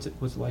 Just what's it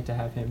like to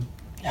have him?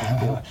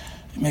 It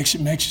makes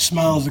you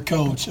smile as a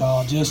coach.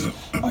 Just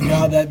a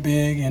guy that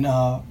big, and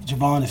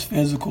Javon is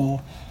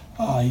physical.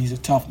 He's a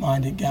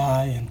tough-minded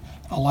guy, and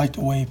I like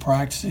the way he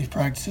practices. He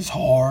practices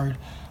hard.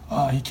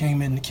 He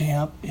came into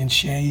camp in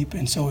shape,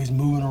 and so he's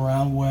moving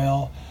around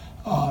well.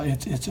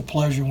 It's a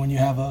pleasure when you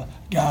have a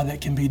guy that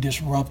can be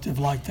disruptive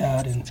like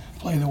that and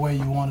play the way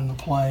you want him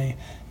to play.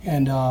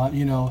 And,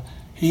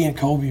 he and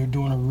Kobe are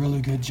doing a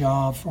really good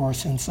job for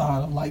us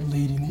inside of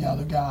leading the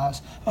other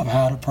guys of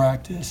how to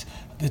practice,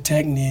 the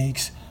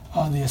techniques,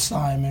 the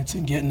assignments,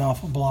 and getting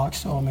off of blocks.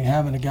 So,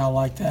 having a guy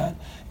like that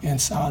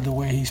inside the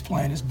way he's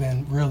playing has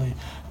been really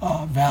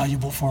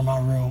valuable for my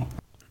room.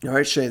 All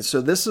right, Shane,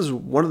 so this is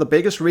one of the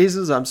biggest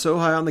reasons I'm so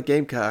high on the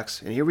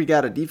Gamecocks. And here we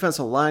got a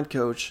defensive line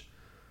coach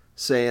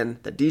saying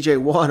that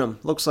DJ Wanham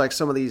looks like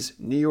some of these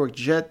New York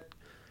Jet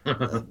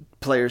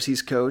players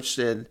he's coached.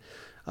 And,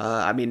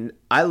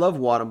 I love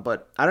Wanham,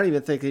 but I don't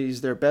even think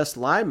he's their best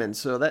lineman.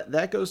 So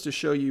that goes to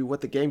show you what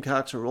the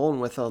Gamecocks are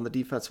rolling with on the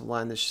defensive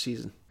line this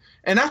season.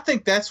 And I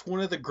think that's one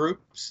of the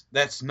groups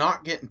that's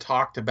not getting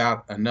talked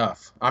about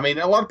enough. A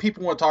lot of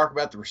people want to talk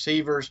about the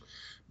receivers,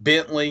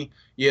 Bentley,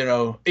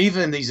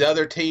 even these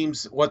other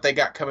teams, what they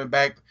got coming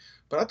back.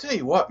 But I'll tell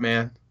you what,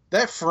 man,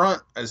 that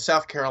front of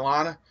South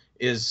Carolina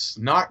is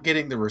not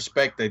getting the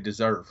respect they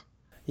deserve.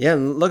 Yeah,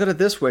 and look at it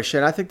this way,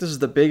 Shane. I think this is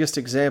the biggest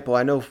example.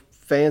 I know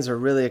fans are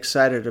really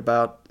excited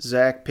about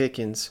Zach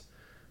Pickens,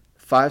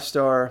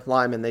 5-star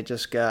lineman they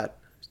just got,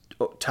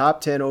 top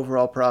 10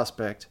 overall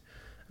prospect.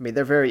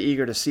 They're very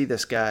eager to see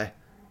this guy.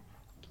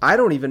 I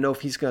don't even know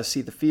if he's going to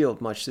see the field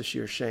much this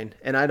year, Shane.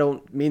 And I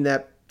don't mean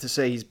that to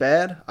say he's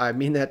bad. I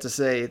mean that to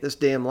say this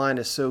damn line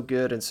is so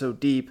good and so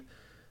deep,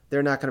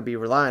 they're not going to be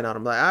relying on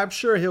him. I'm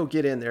sure he'll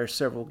get in there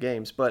several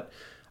games, but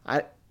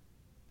I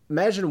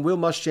imagine Will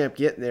Muschamp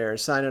getting there and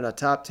signing a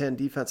top 10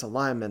 defensive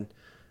lineman.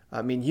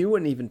 You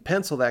wouldn't even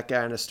pencil that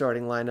guy in a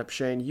starting lineup,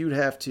 Shane. You'd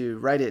have to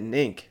write it in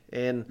ink.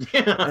 And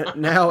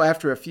now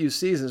after a few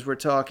seasons, we're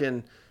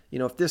talking,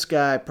 if this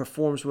guy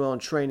performs well in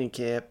training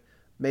camp,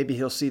 maybe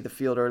he'll see the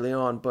field early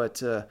on,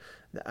 but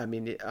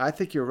I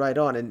think you're right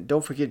on. And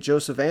don't forget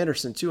Joseph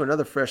Anderson, too,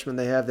 another freshman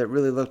they have that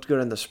really looked good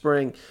in the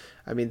spring.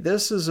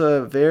 This is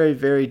a very,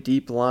 very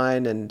deep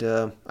line, and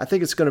I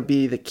think it's going to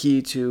be the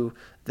key to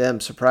them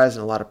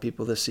surprising a lot of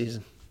people this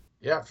season.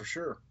 Yeah, for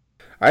sure.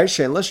 All right,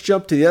 Shane, let's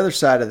jump to the other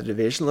side of the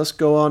division. Let's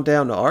go on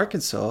down to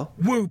Arkansas.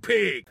 Woo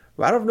pig!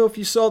 Well, I don't know if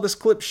you saw this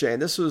clip, Shane.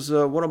 This was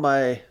one of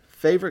my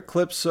favorite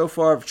clips so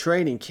far of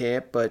training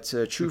camp, but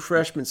true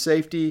freshman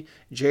safety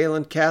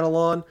Jalen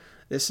Catalon.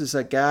 This is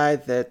a guy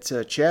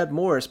that Chad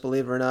Morris,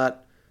 believe it or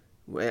not,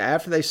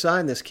 after they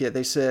signed this kid,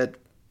 they said,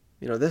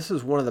 this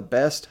is one of the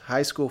best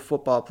high school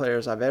football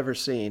players I've ever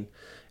seen.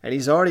 And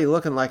he's already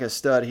looking like a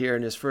stud here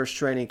in his first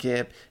training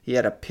camp. He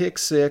had a pick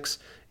 6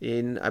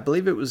 in, I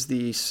believe it was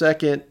the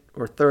second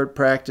or third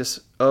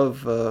practice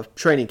of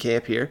training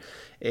camp here.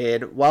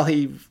 And while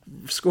he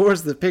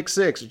scores the pick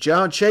 6,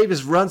 John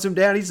Chavis runs him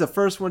down. He's the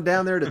first one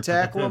down there to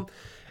tackle him.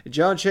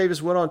 John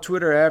Chavis went on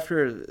Twitter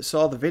after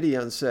saw the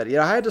video and said,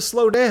 I had to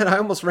slow down. I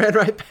almost ran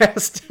right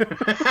past him.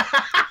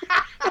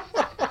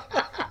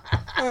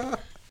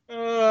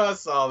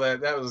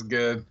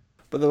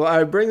 But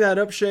I bring that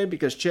up, Shane,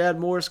 because Chad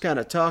Morris kind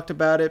of talked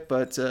about it.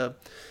 But so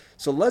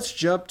let's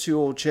jump to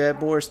old Chad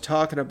Morris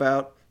talking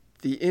about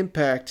the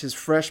impact his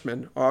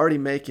freshmen are already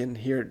making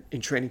here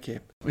in training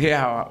camp.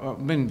 Yeah,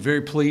 I've been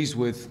very pleased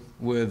with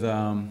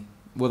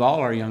all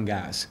our young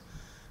guys.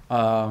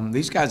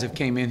 These guys have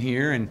came in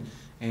here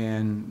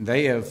and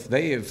they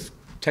have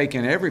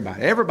taken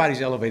everybody.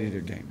 Everybody's elevated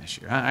their game this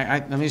year.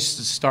 Let me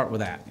just start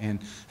with that. And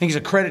I think it's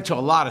a credit to a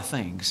lot of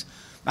things.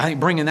 I think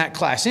bringing that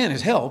class in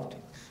has helped.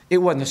 It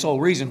wasn't the sole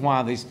reason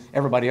why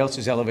everybody else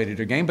has elevated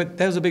their game, but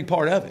that was a big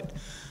part of it.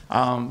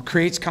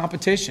 Creates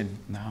competition.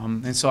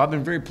 And so I've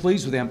been very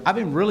pleased with them. I've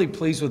been really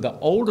pleased with the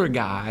older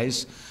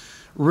guys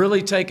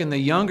really taking the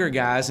younger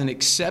guys and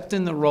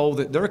accepting the role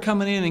that they're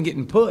coming in and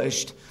getting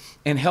pushed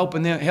and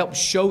help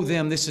show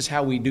them this is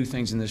how we do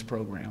things in this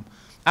program.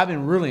 I've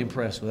been really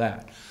impressed with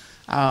that.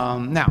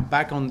 Now,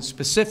 back on the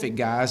specific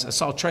guys, I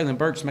saw Traylon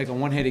Burks make a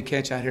one-handed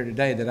catch out here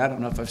today that I don't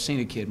know if I've seen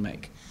a kid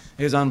make.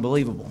 It was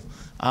unbelievable.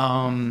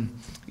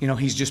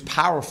 He's just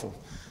powerful.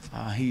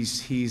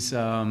 He's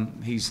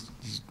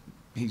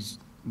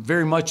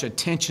very much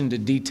attention to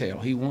detail.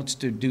 He wants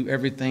to do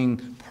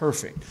everything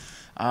perfect.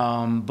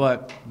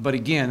 But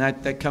again,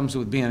 that comes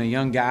with being a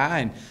young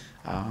guy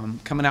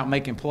and coming out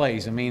making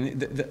plays. I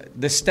mean,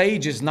 the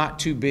stage is not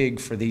too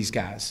big for these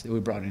guys that we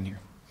brought in here.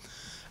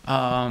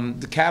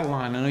 The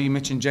Catalan, I know you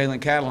mentioned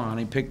Jalen Catalan.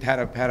 He had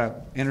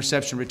a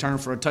interception return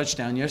for a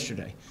touchdown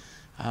yesterday.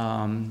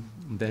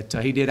 That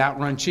he did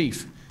outrun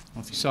Chief. I don't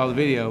know if you saw the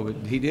video,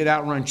 but he did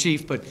outrun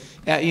Chief. But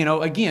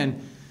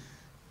again,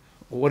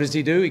 what does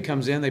he do? He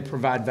comes in, they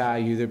provide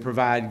value, they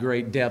provide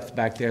great depth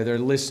back there. They're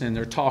listening,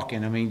 they're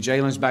talking. I mean,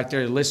 Jalen's back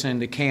there listening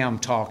to Cam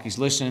talk. He's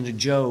listening to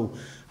Joe.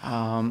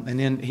 And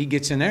then he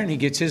gets in there and he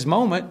gets his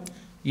moment.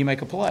 You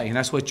make a play, and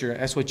that's what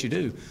you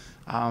do.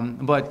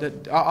 But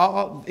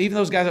even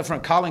those guys up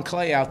front, Colin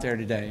Clay out there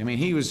today. I mean,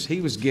 he was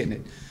getting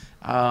it.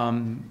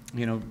 Dylan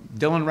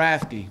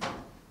Rathke,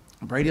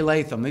 Brady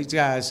Latham, these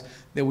guys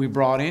that we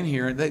brought in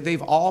here,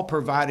 they've all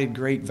provided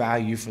great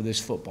value for this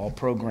football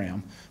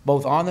program,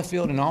 both on the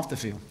field and off the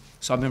field.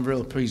 So I've been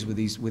really pleased with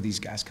these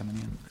guys coming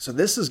in. So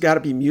this has got to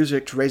be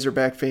music to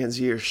Razorback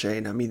fans' ears,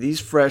 Shane. I mean,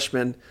 these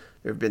freshmen,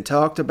 they've been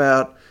talked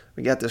about.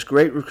 We got this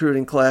great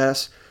recruiting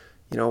class.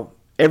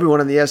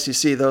 Everyone in the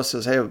SEC, though,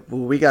 says, hey, well,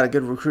 we got a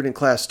good recruiting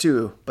class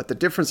too. But the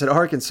difference at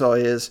Arkansas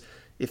is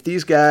if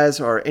these guys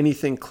are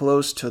anything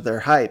close to their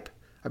hype,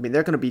 I mean,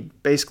 they're going to be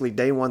basically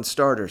day one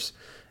starters.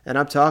 And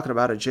I'm talking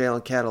about a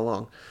Jalen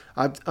Catalong.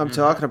 I'm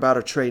talking about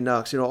a Trey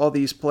Knox. All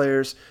these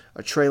players,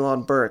 a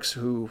Traylon Burks,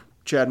 who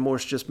Chad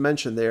Morris just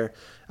mentioned there.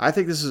 I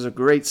think this is a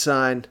great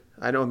sign.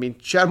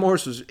 Chad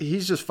Morris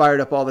he's just fired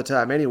up all the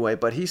time anyway,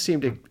 but he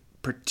seemed to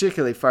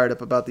particularly fired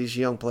up about these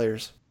young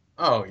players.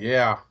 Oh,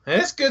 yeah.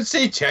 And it's good to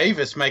see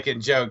Chavis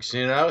making jokes,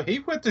 He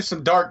went through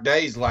some dark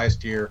days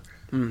last year.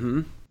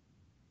 Mm-hmm.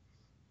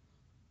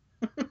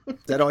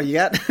 Is that all you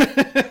got?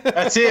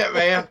 That's it,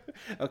 man.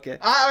 Okay.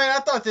 I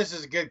thought this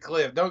is a good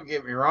clip. Don't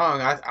get me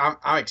wrong.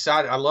 I'm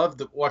excited. I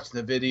love watching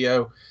the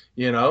video,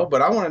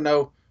 but I want to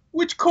know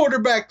which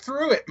quarterback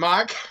threw it,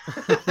 Mike.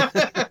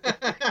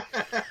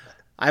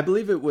 I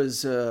believe it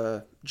was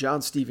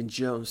John Stephen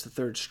Jones, the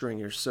third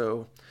stringer.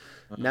 So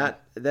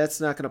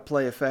that's not going to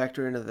play a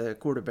factor into the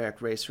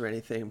quarterback race or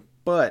anything.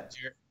 But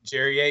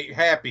Jerry ain't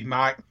happy,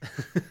 Mike.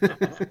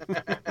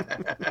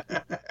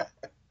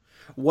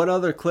 One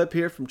other clip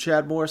here from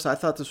Chad Morris. I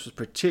thought this was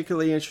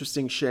particularly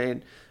interesting,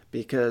 Shane,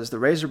 because the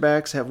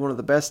Razorbacks have one of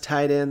the best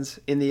tight ends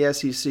in the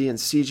SEC in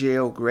C.J.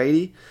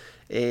 O'Grady.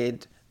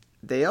 And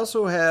they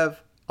also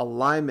have a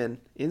lineman,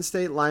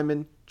 in-state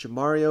lineman,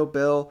 Jamario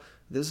Bell.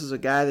 This is a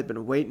guy they've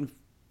been waiting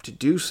to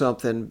do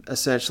something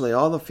essentially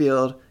on the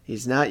field.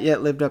 He's not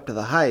yet lived up to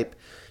the hype.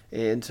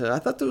 And I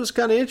thought that was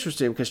kind of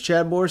interesting because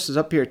Chad Morris is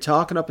up here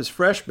talking up his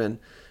freshmen,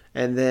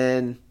 and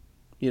then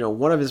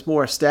one of his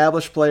more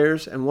established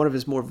players and one of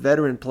his more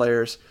veteran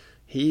players,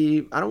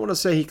 I don't want to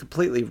say he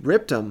completely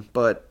ripped him,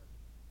 but,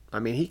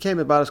 he came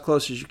about as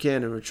close as you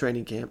can in a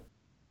training camp.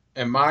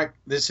 And, Mike,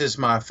 this is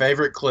my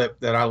favorite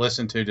clip that I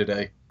listened to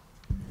today.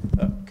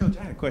 Coach,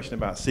 I had a question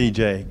about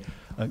CJ.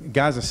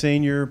 Guy's a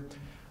senior.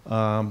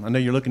 I know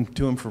you're looking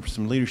to him for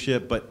some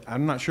leadership, but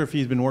I'm not sure if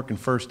he's been working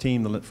first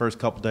team the first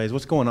couple of days.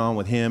 What's going on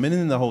with him and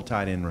in the whole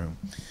tight end room?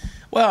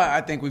 Well,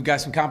 I think we've got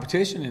some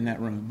competition in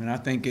that room, and I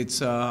think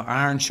it's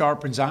iron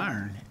sharpens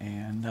iron.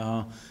 And,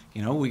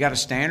 we got a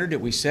standard that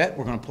we set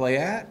we're going to play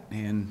at,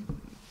 and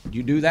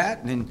you do that,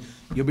 and then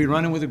you'll be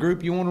running with the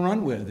group you want to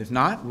run with. If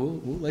not, we'll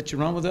let you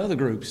run with the other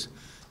groups.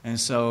 And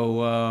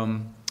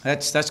so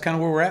that's kind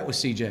of where we're at with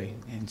CJ.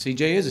 And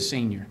CJ is a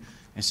senior,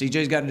 and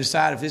CJ's got to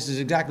decide if this is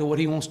exactly what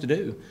he wants to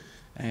do.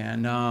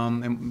 And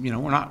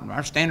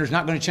our standard's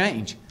not going to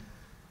change.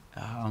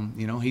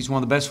 He's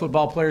one of the best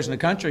football players in the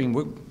country, and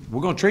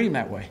we're going to treat him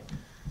that way.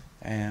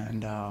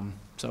 And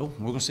so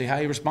we're going to see how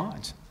he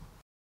responds.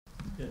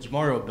 Yeah,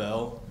 Jamario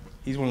Bell,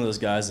 he's one of those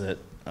guys that,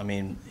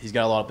 he's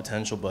got a lot of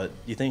potential, but do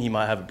you think he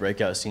might have a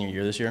breakout senior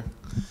year this year?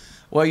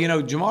 Well,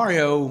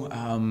 Jamario,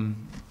 I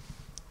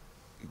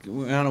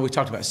know we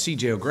talked about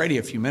C.J. O'Grady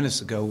a few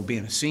minutes ago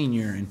being a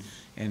senior,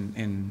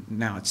 and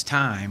now it's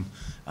time.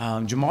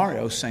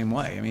 Jamario, same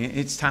way. I mean,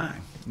 it's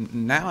time.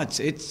 Now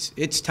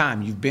it's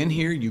time. You've been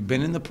here. You've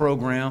been in the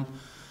program.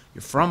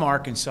 You're from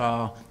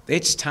Arkansas.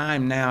 It's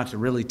time now to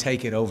really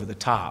take it over the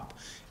top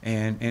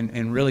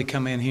and really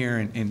come in here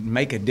and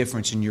make a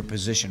difference in your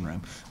position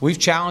room. We've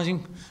challenged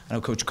him. I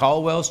know Coach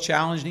Caldwell's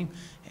challenged him.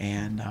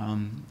 And,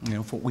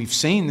 for what we've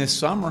seen this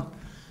summer,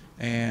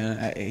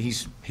 and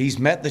he's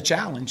met the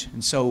challenge.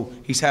 And so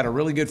he's had a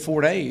really good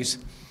 4 days,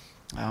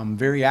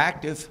 very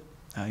active.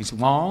 He's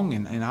long,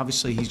 and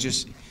obviously he's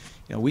just,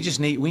 we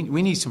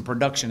need some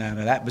production out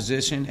of that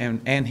position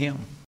and him.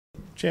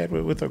 Chad,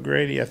 with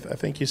O'Grady, I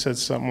think you said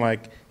something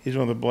like he's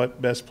one of the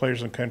best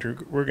players in the country.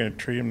 We're going to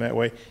treat him that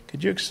way.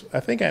 Could you?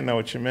 I think I know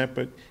what you meant,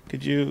 but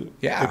could you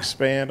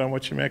expand on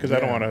what you meant? Because I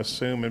don't want to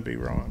assume and be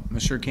wrong. I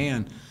sure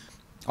can.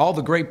 All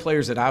the great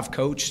players that I've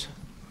coached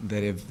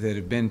that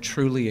have been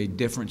truly a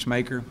difference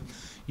maker,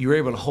 you were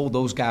able to hold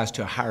those guys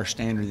to a higher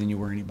standard than you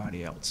were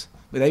anybody else.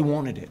 But they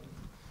wanted it.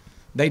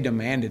 They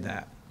demanded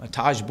that.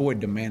 Taj Boyd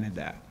demanded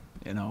that.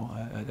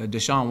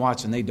 Deshaun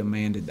Watson, they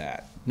demanded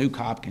that. Nuke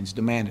Hopkins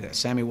demanded that.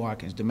 Sammy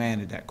Watkins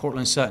demanded that.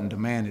 Cortland Sutton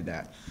demanded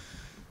that.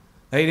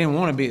 They didn't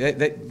want to be.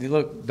 They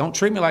look, don't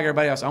treat me like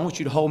everybody else. I want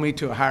you to hold me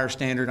to a higher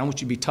standard. I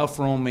want you to be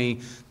tougher on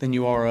me than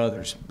you are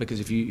others. Because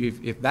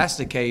if that's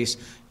the case,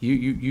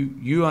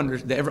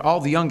 all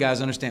the young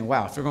guys understand.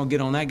 Wow, if you're going to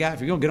get on that guy, if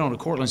you're going to get on to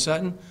Cortland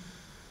Sutton,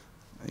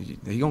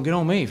 you're going to get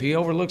on me. If he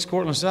overlooks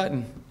Cortland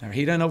Sutton, or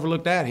he doesn't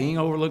overlook that, he ain't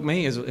overlook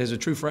me as a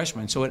true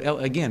freshman. So it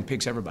again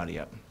picks everybody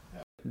up.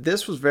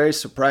 This was very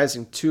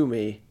surprising to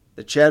me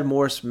that Chad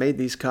Morris made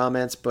these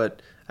comments,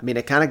 but I mean,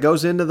 it kind of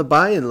goes into the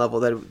buy-in level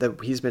that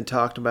he's been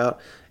talking about.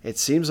 It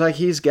seems like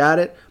he's got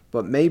it,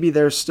 but maybe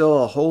there's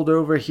still a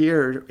holdover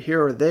here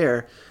or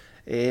there.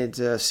 And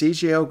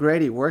C.J.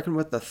 O'Grady working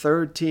with the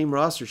third-team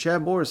roster.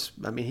 Chad Morris,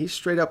 I mean, he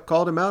straight up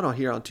called him out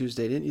here on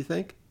Tuesday, didn't you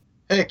think?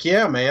 Heck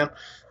yeah, man.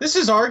 This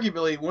is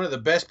arguably one of the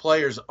best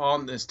players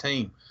on this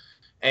team.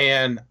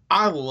 And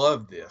I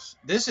love this.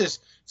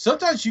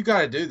 Sometimes you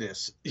got to do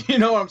this. You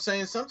know what I'm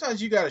saying?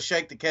 Sometimes you got to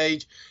shake the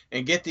cage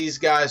and get these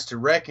guys to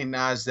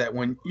recognize that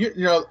when,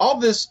 all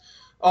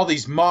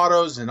these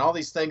mottos and all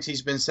these things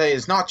he's been saying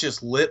is not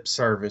just lip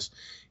service.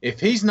 If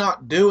he's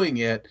not doing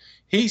it,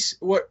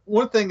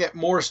 one thing that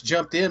Morris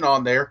jumped in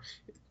on there,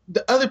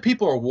 the other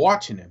people are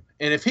watching him.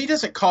 And if he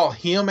doesn't call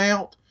him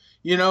out,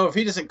 if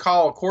he doesn't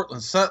call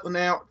Cortland Sutton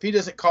out, if he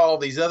doesn't call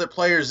these other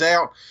players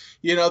out,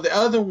 the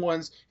other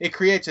ones, it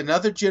creates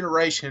another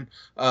generation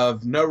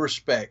of no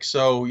respect.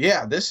 So,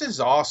 yeah, this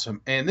is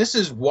awesome. And this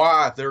is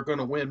why they're going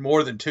to win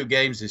more than 2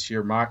 games this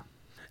year, Mike.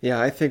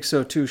 Yeah, I think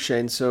so too,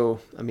 Shane. So,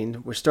 I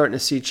mean, we're starting to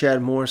see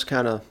Chad Morris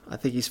I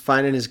think he's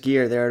finding his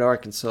gear there at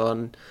Arkansas.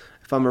 And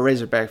if I'm a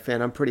Razorback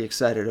fan, I'm pretty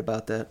excited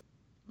about that.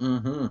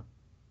 Mm-hmm.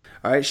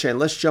 All right, Shane,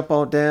 let's jump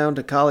on down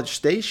to College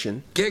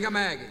Station.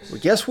 Giga-Maggots.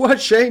 Well, guess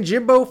what, Shane?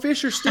 Jimbo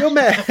Fisher's still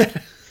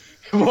mad.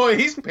 Boy,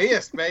 he's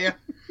pissed, man.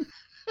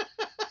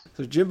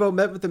 So Jimbo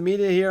met with the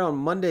media here on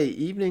Monday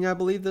evening, I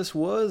believe this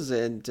was,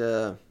 and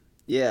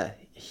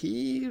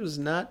he was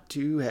not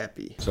too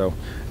happy. So,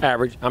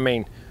 average. I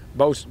mean,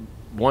 both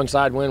one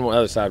side win, one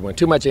other side win.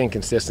 Too much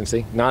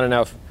inconsistency, not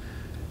enough,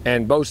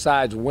 and both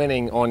sides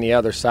winning on the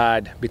other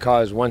side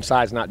because one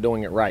side's not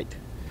doing it right.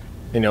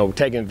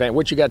 Taking advantage,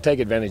 which you got to take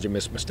advantage of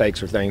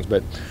mistakes or things,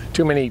 but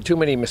too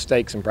many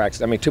mistakes in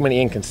practice. I mean, too many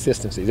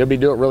inconsistencies. They'll be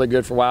doing it really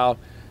good for a while,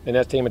 and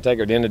that team will take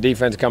it. Then the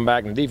defense will come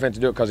back, and the defense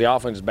will do it because the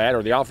offense is bad,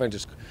 or the offense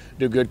is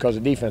do good because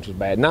the defense was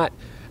bad. And I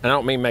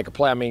don't mean make a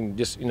play. I mean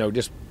just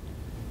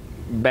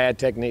bad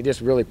technique,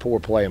 just really poor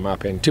play in my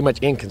opinion. Too much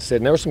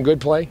inconsistency. There was some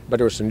good play, but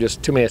there was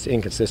just too much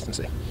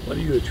inconsistency. What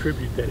do you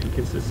attribute that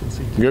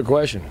inconsistency to? Good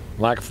question.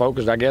 Lack of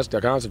focus, I guess,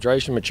 to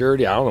concentration,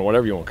 maturity. I don't know,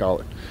 whatever you want to call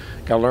it.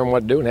 Got to learn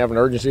what to do and have an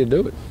urgency to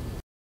do it.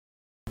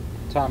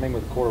 Timing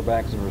with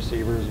quarterbacks and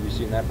receivers, have you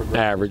seen that progress?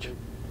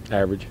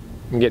 Average.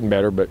 I'm getting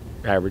better, but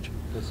average.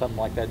 Does something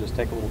like that just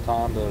take a little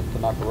time to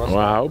knock the rust Well,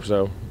 out? I hope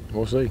so.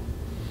 We'll see.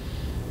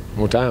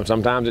 More time.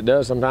 Sometimes it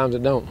does, sometimes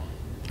it don't.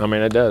 I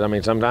mean, it does. I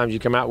mean, sometimes you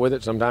come out with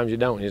it, sometimes you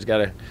don't. You just got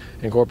to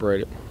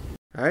incorporate it.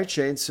 All right,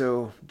 Shane.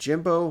 So,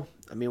 Jimbo,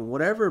 I mean,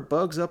 whatever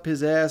bugs up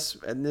his ass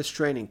in this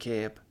training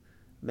camp,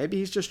 maybe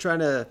he's just trying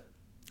to,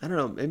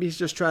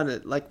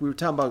 like we were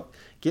talking about,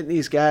 getting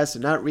these guys to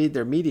not read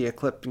their media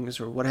clippings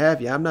or what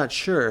have you. I'm not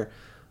sure.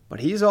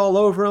 But he's all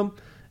over them.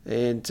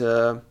 And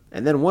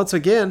then once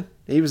again,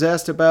 he was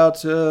asked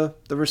about the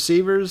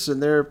receivers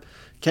and their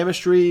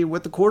chemistry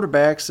with the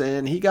quarterbacks,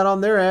 and he got on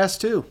their ass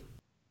too.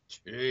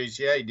 Jeez,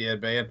 yeah, he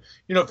did, man.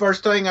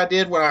 First thing I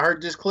did when I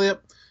heard this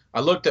clip, I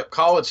looked up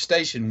College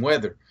Station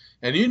weather.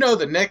 And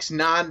the next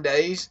 9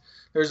 days,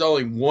 there's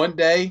only one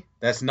day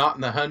that's not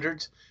in the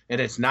hundreds,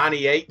 and it's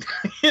 98.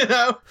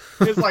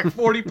 It's like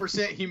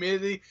 40%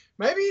 humidity.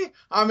 Maybe,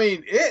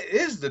 it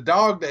is the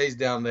dog days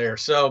down there.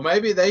 So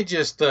maybe they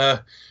just,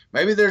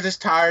 maybe they're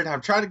just tired.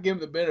 I'm trying to give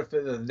them the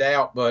benefit of the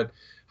doubt, but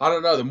I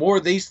don't know. The more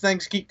these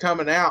things keep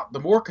coming out, the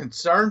more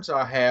concerns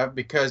I have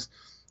because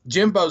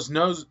Jimbo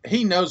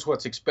knows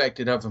what's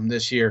expected of him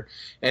this year.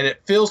 And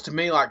it feels to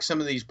me like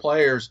some of these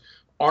players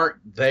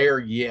aren't there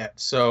yet.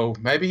 So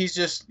maybe he's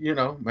just,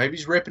 maybe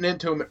he's ripping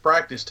into him at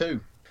practice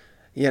too.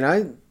 Yeah,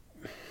 and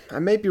I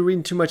may be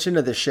reading too much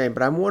into this, Shane,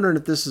 but I'm wondering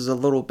if this is a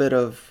little bit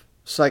of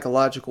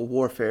psychological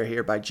warfare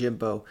here by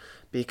Jimbo,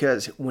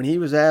 because when he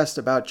was asked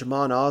about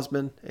Jamon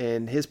Osman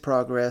and his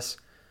progress,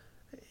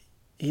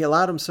 he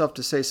allowed himself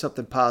to say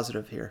something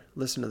positive here.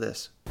 Listen to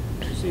this.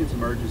 Are you seeing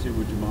some urgency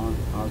with Jamon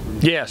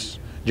Osman? Yes.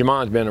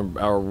 Jamon's been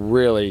a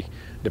really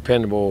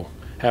dependable,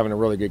 having a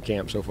really good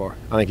camp so far.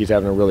 I think he's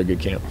having a really good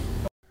camp.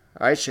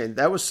 All right, Shane,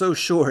 that was so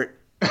short.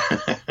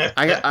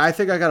 I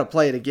think I got to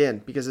play it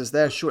again because it's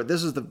that short.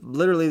 This is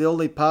literally the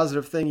only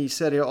positive thing he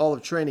said here all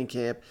of training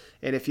camp.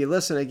 And if you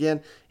listen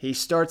again, he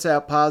starts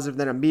out positive,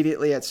 then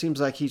immediately it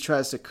seems like he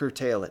tries to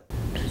curtail it.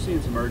 Are you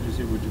seeing some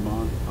urgency with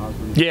Jamon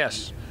Osman?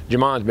 Yes.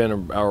 Jamon's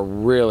been a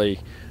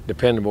really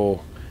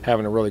dependable,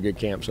 having a really good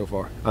camp so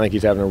far. I think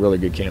he's having a really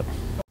good camp.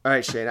 All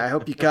right, Shane, I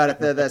hope you caught it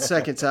that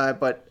second time,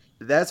 but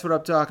that's what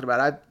I'm talking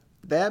about.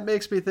 That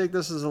makes me think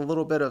this is a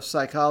little bit of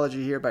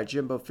psychology here by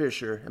Jimbo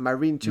Fisher. Am I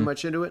reading too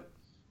much into it?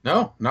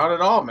 No, not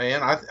at all,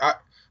 man.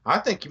 I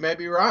think you may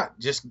be right.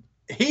 Just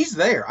he's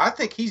there. I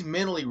think he's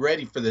mentally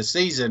ready for the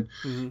season,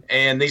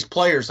 and these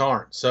players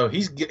aren't. So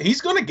he's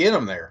going to get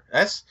them there.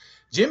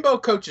 Jimbo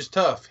coaches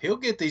tough. He'll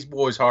get these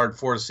boys hard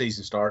before the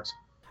season starts.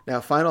 Now,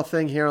 final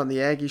thing here on the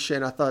Aggies,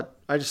 Shane.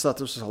 I just thought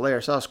this was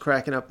hilarious. I was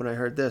cracking up when I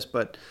heard this,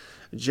 but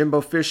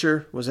Jimbo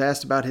Fisher was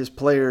asked about his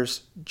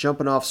players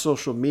jumping off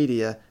social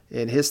media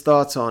and his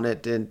thoughts on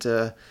it,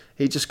 and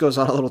he just goes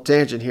on a little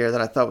tangent here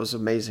that I thought was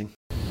amazing.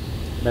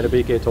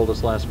 Metabike told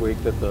us last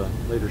week that the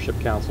Leadership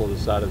Council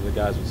decided the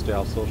guys would stay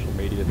off social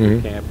media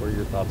through camp. What are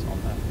your thoughts on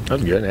that?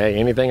 That's good. Hey,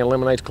 anything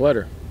eliminates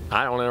clutter.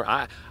 I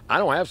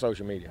don't have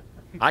social media.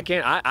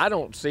 I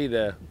don't see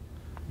the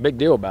big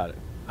deal about it.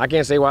 I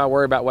can't see why I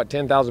worry about what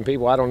 10,000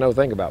 people I don't know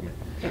think about me.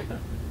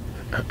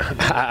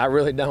 I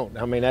really don't.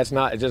 I mean, it's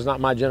just not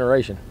my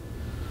generation.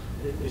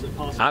 Is it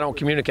possible? I don't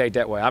communicate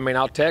that way. I mean,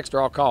 I'll text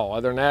or I'll call.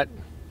 Other than that,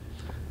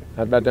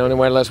 that's about the only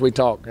way. Unless we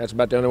talk, that's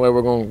about the only way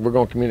we're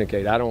going to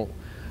communicate. I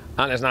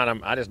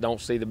just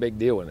don't see the big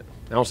deal in it.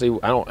 I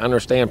don't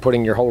understand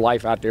putting your whole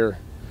life out there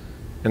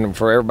and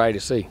for everybody to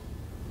see.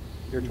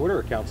 Your Twitter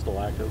account's still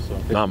active, so.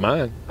 Not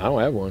mine. I don't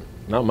have one.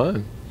 Not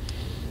mine.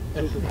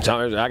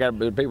 I got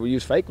people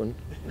use fake ones.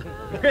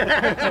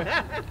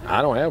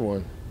 I don't have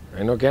one.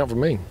 Ain't no account for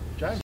me.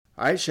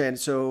 All right, Shane.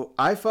 So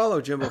I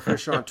follow Jimbo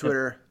Fisher on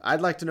Twitter.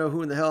 I'd like to know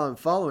who in the hell I'm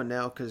following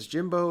now because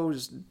Jimbo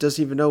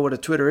doesn't even know what a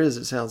Twitter is,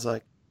 it sounds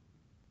like.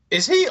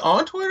 Is he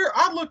on Twitter?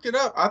 I looked it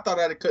up. I thought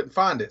I couldn't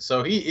find it.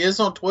 So he is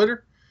on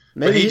Twitter?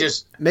 Maybe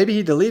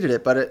he deleted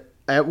it, but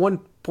at one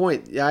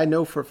point, yeah, I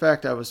know for a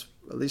fact I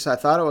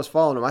thought I was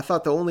following him. I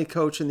thought the only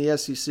coach in the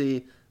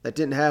SEC that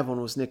didn't have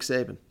one was Nick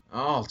Saban.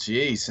 Oh,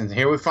 jeez. And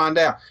here we find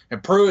out.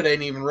 And Pruitt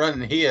ain't even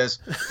running his.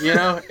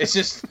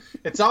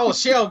 It's all a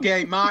shell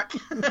game, Mike.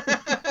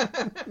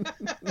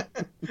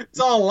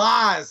 It's all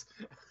lies.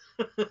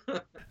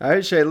 All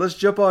right, Shay, let's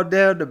jump on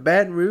down to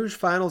Baton Rouge.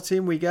 Final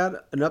team we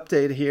got an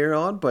update here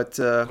on, but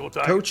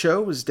Coach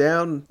O was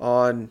down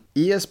on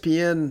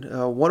ESPN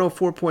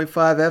 104.5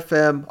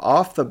 FM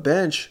off the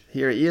bench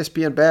here at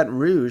ESPN Baton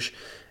Rouge,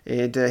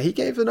 and he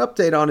gave an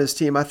update on his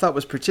team I thought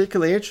was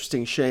particularly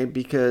interesting, Shane,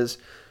 because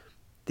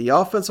the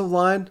offensive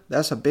line,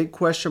 that's a big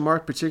question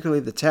mark,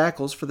 particularly the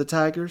tackles for the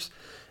Tigers.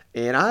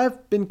 And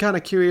I've been kind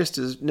of curious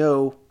to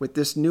know, with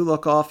this new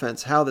look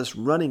offense, how this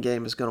running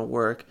game is going to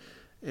work.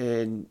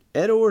 And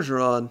Ed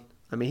Orgeron,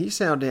 I mean, he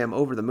sounded damn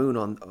over the moon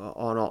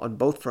on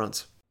both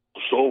fronts.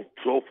 So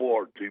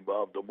far,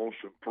 T-Bob, the most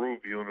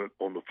improved unit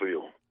on the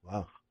field.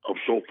 Wow. I'm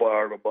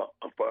fired up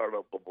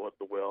about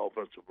the way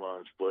offensive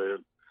line's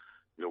playing.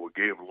 We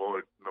gave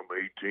Lloyd number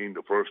 18,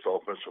 the first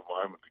offensive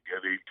lineman to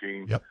get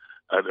 18. Yep.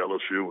 At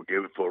LSU, we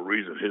gave it for a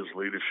reason. His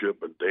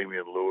leadership and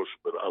Damian Lewis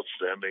been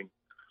outstanding.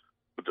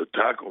 But the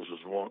tackles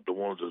is the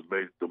ones that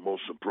made the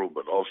most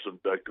improvement.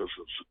 Austin Deckers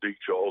and Sadiq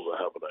Charles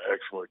are having an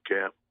excellent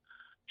camp.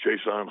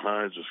 Chason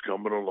Hines is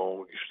coming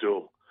along. He's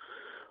still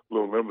a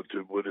little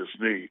limited with his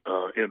knee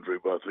injury,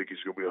 but I think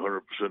he's going to be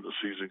 100% the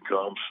season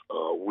comes.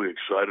 We're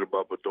excited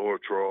about Badora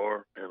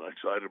Traore and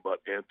excited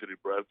about Anthony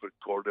Bradford,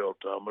 Cordell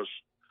Thomas,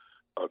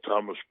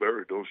 Thomas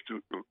Berry. Those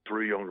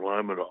three young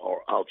linemen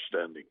are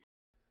outstanding.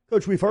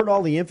 Coach, we've heard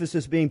all the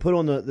emphasis being put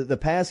on the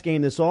pass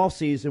game this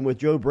offseason with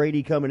Joe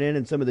Brady coming in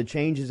and some of the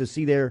changes to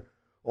see there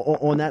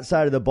on that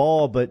side of the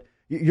ball, but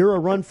you're a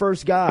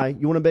run-first guy.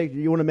 You want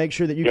to make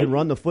sure that you can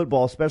run the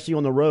football, especially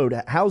on the road.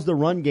 How's the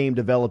run game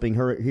developing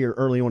here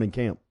early on in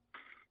camp?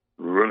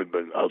 Really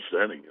been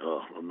outstanding.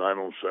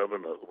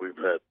 9-on-7, we've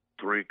had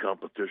 3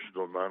 competitions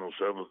on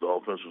 9-on-7s. The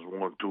offense has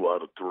won 2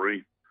 out of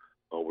 3.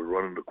 We're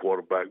running the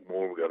quarterback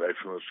more. We got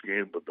excellent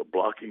scheme, but the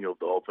blocking of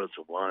the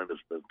offensive line has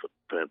been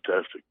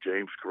fantastic.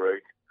 James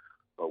Craig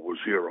was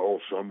here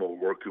all summer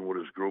working with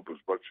his group as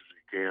much as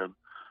he can.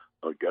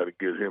 Got to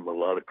give him a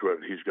lot of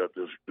credit. He's got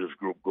this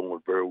group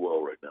going very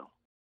well right now.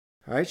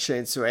 All right,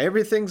 Shane. So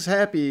everything's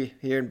happy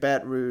here in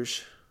Baton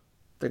Rouge.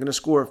 They're going to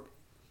score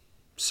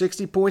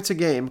 60 points a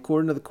game,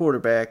 according to the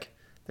quarterback.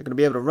 They're going to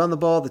be able to run the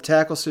ball, the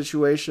tackle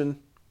situation,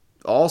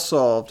 all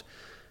solved.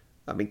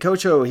 I mean,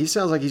 Coach O, he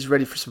sounds like he's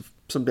ready for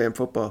some damn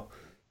football.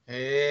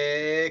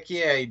 Heck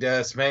yeah, he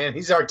does, man.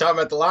 He's already talking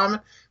about the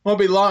lineman. Won't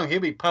be long. He'll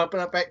be pumping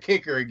up that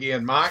kicker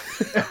again, Mike.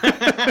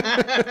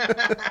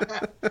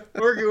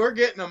 We're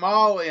getting them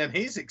all in.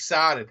 He's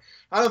excited.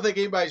 I don't think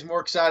anybody's more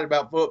excited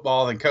about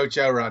football than Coach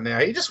O right now.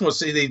 He just wants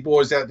to see these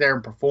boys out there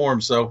and perform.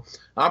 So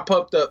I'm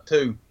pumped up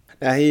too.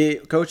 Now,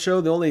 Coach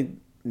O, the only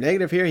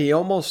negative here, he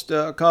almost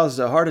caused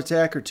a heart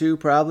attack or two,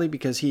 probably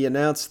because he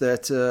announced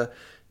that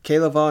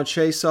Kayla Von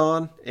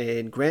Chason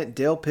and Grant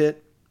Delpit,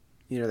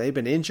 they've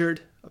been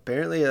injured.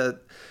 Apparently,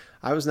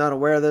 I was not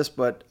aware of this,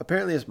 but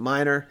apparently it's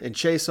minor. And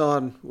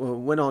Chason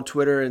went on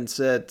Twitter and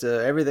said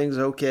everything's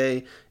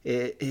okay.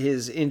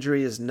 His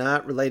injury is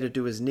not related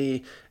to his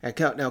knee. And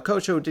now,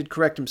 Coach O did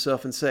correct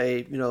himself and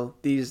say,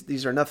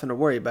 these are nothing to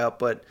worry about.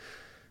 But,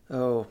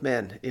 oh,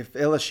 man, if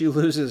LSU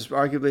loses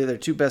arguably their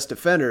two best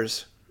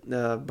defenders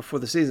before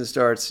the season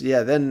starts,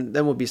 then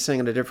we'll be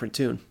singing a different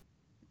tune.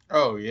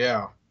 Oh,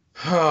 yeah.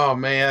 Oh,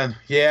 man.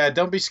 Yeah,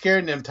 don't be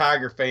scared of them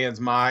Tiger fans,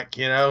 Mike.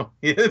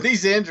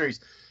 These injuries.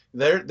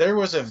 There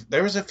was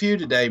a few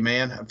today,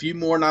 man. A few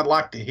more than I'd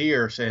like to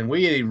hear, and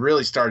we ain't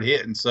really started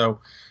hitting. So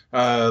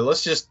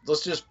let's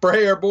just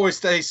pray our boys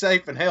stay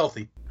safe and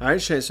healthy. All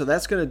right, Shane. So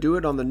that's going to do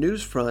it on the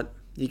news front.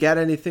 You got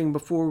anything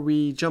before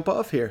we jump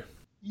off here?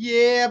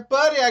 Yeah,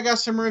 buddy. I got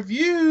some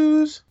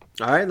reviews.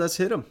 All right, let's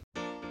hit them.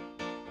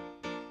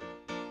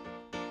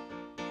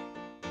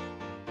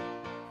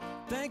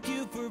 Thank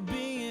you for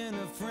being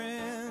a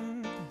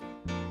friend.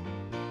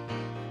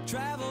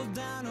 Travel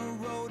down a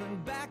road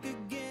and back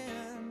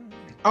again.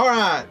 All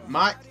right,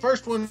 Mike.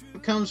 First one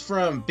comes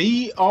from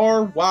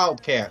BR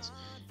Wildcats,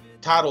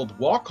 titled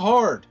 "Walk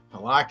Hard." I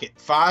like it.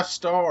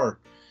 5-star.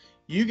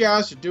 You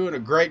guys are doing a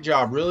great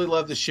job. Really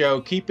love the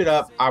show. Keep it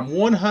up. I'm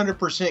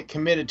 100%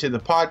 committed to the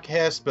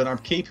podcast, but I'm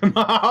keeping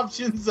my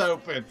options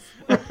open.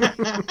 Do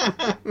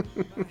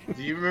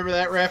you remember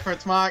that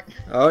reference, Mike?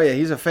 Oh, yeah.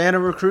 He's a fan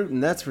of recruiting,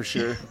 that's for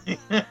sure.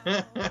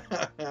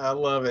 I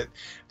love it.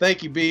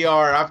 Thank you, BR.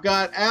 I've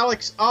got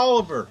Alex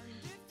Oliver,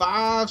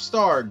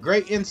 5-star.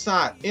 Great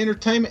insight,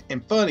 entertainment,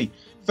 and funny.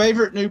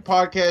 Favorite new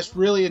podcast.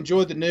 Really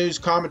enjoyed the news,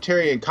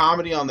 commentary, and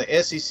comedy on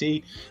the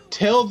SEC.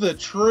 Tell the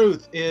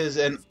Truth is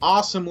an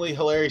awesomely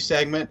hilarious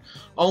segment.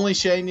 Only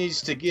Shay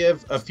needs to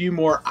give a few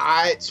more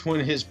ites for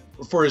his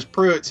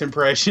Pruitt's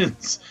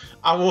impressions.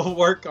 I will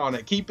work on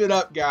it. Keep it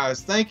up,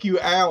 guys. Thank you,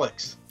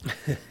 Alex.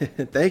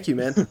 Thank you,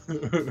 man.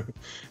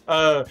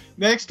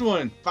 Next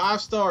one,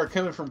 5-star,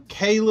 coming from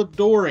Caleb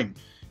Doring.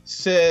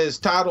 Says,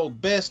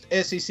 titled Best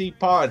SEC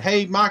Pod.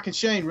 Hey, Mike and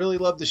Shane, really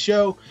love the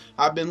show.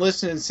 I've been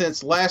listening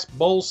since last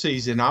bowl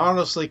season. I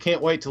honestly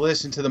can't wait to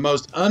listen to the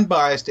most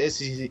unbiased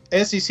SEC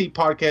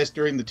podcast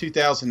during the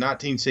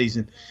 2019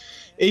 season.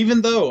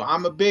 Even though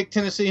I'm a big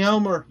Tennessee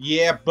homer,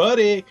 yeah,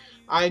 buddy,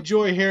 I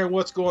enjoy hearing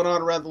what's going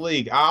on around the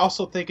league. I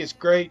also think it's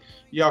great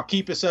y'all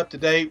keep us up to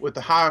date with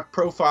the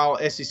high-profile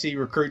SEC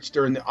recruits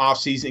during the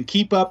offseason.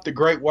 Keep up the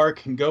great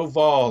work and go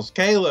Vols.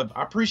 Caleb,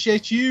 I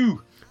appreciate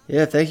you.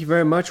 Yeah, thank you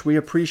very much. We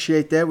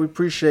appreciate that. We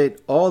appreciate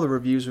all the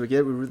reviews we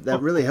get. That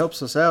really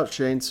helps us out,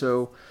 Shane.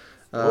 So,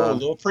 a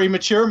little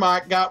premature,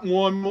 Mike. Got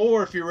one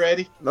more if you're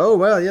ready. Oh,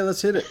 well, yeah,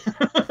 let's hit it.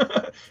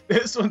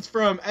 This one's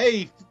from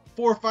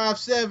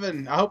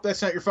A457. I hope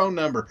that's not your phone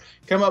number.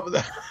 Come up with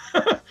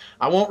a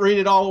I won't read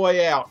it all the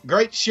way out.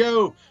 Great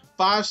show.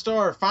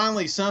 5-star.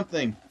 Finally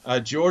something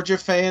a Georgia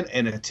fan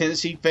and a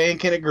Tennessee fan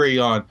can agree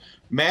on.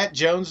 Matt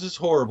Jones is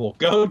horrible.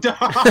 Go Dogs.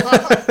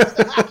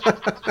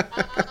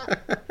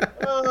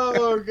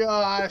 Oh,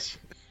 gosh.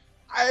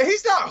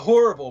 He's not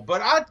horrible,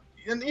 but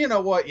you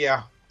know what?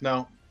 Yeah,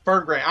 no.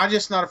 Fern Grant, I'm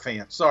just not a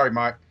fan. Sorry,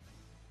 Mike.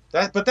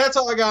 But that's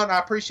all I got, and I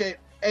appreciate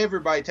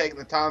everybody taking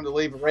the time to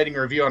leave a rating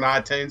or review on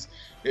iTunes.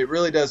 It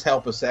really does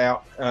help us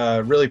out.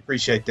 Really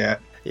appreciate that.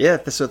 Yeah,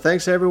 so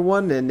thanks,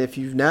 everyone. And if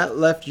you've not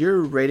left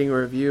your rating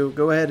or review,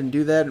 go ahead and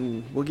do that,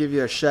 and we'll give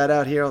you a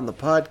shout-out here on the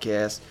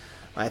podcast.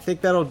 I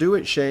think that'll do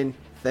it, Shane.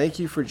 Thank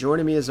you for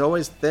joining me as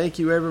always. Thank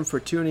you, everyone, for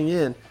tuning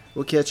in.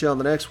 We'll catch you on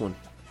the next one.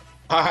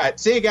 All right.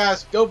 See you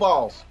guys. Go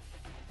Vols.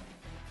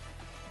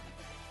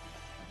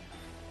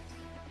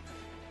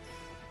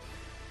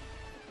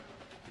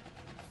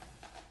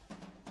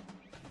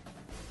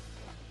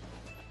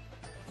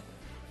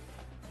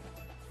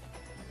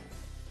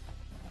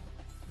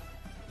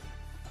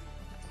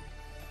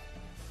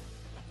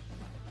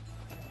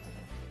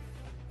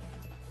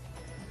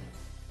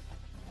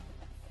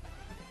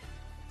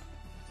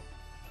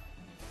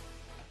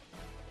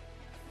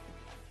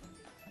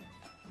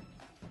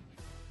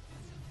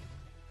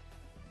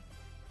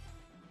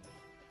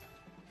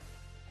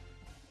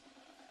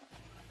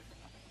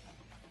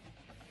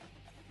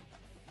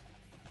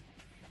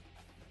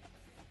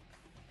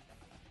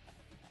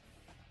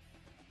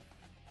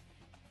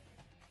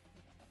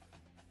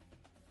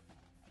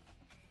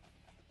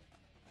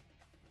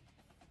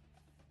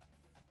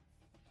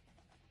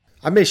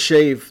 I may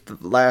shave the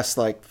last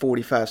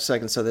 45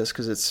 seconds of this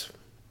because it's.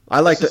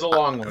 This is a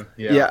long one.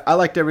 Yeah. Yeah, I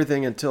liked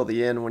everything until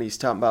the end when he's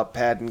talking about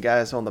padding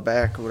guys on the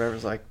back or whatever.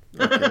 It's like,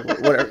 Okay,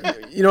 whatever.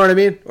 You know what I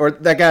mean? Or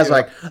that guy's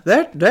like,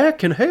 that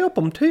can help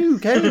them too,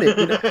 can't it?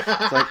 You know?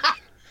 It's like,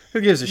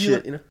 who gives a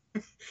shit, you know?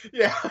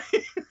 Yeah.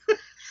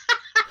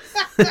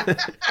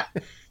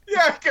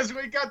 Yeah, because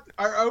we got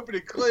our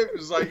opening clip. It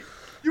was like,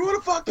 you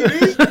want to fucking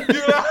eat?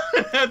 You know?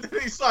 And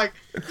then he's like,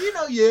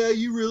 yeah,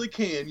 you really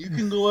can. You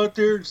can go out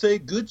there and say,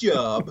 good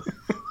job.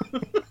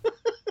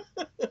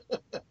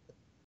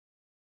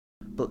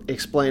 But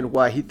explain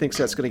why he thinks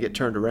that's going to get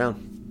turned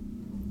around.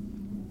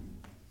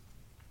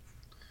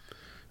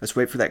 Let's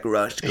wait for that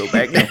garage to go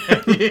back down.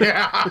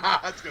 Yeah,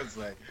 I was going to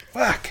say.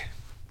 Fuck.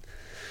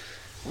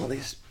 All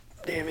these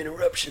damn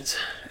interruptions.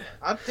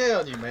 I'm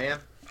telling you, man.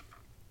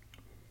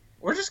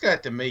 We're just going to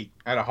have to meet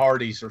at a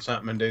Hardee's or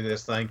something and do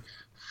this thing.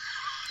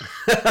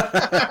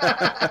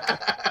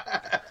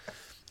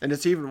 And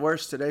it's even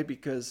worse today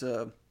because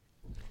on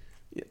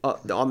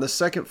the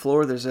second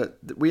floor,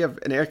 we have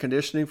an air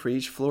conditioning for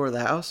each floor of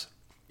the house.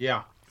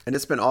 Yeah. And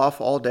it's been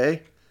off all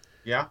day.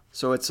 Yeah.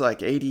 So it's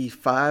like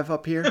 85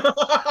 up here.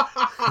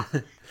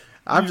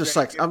 I'm just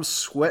like, I'm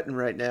sweating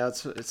right now.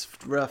 It's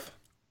rough.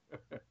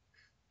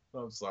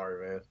 I'm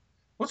sorry, man.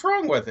 What's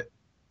wrong with it?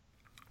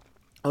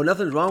 Oh,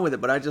 nothing's wrong with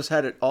it, but I just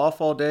had it off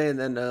all day, and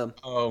then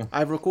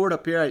I record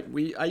up here.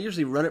 I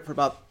usually run it for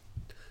about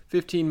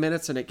 15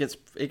 minutes, and it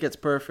gets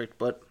perfect.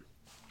 But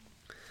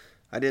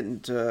I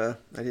didn't do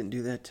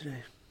that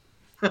today.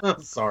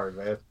 Sorry,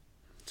 man.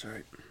 It's all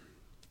right.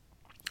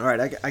 All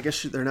right, I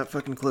guess they're not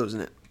fucking closing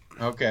it.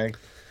 Okay.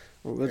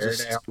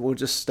 We'll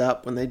just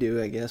stop when they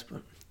do, I guess.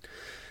 But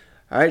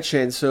all right,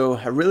 Shane. So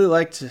I really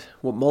liked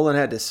what Mullen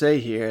had to say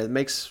here. It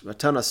makes a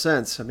ton of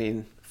sense. I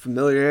mean,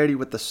 familiarity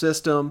with the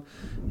system.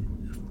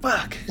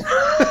 Fuck.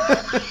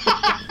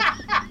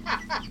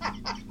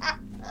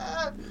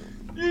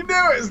 You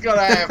knew it was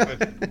gonna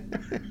happen.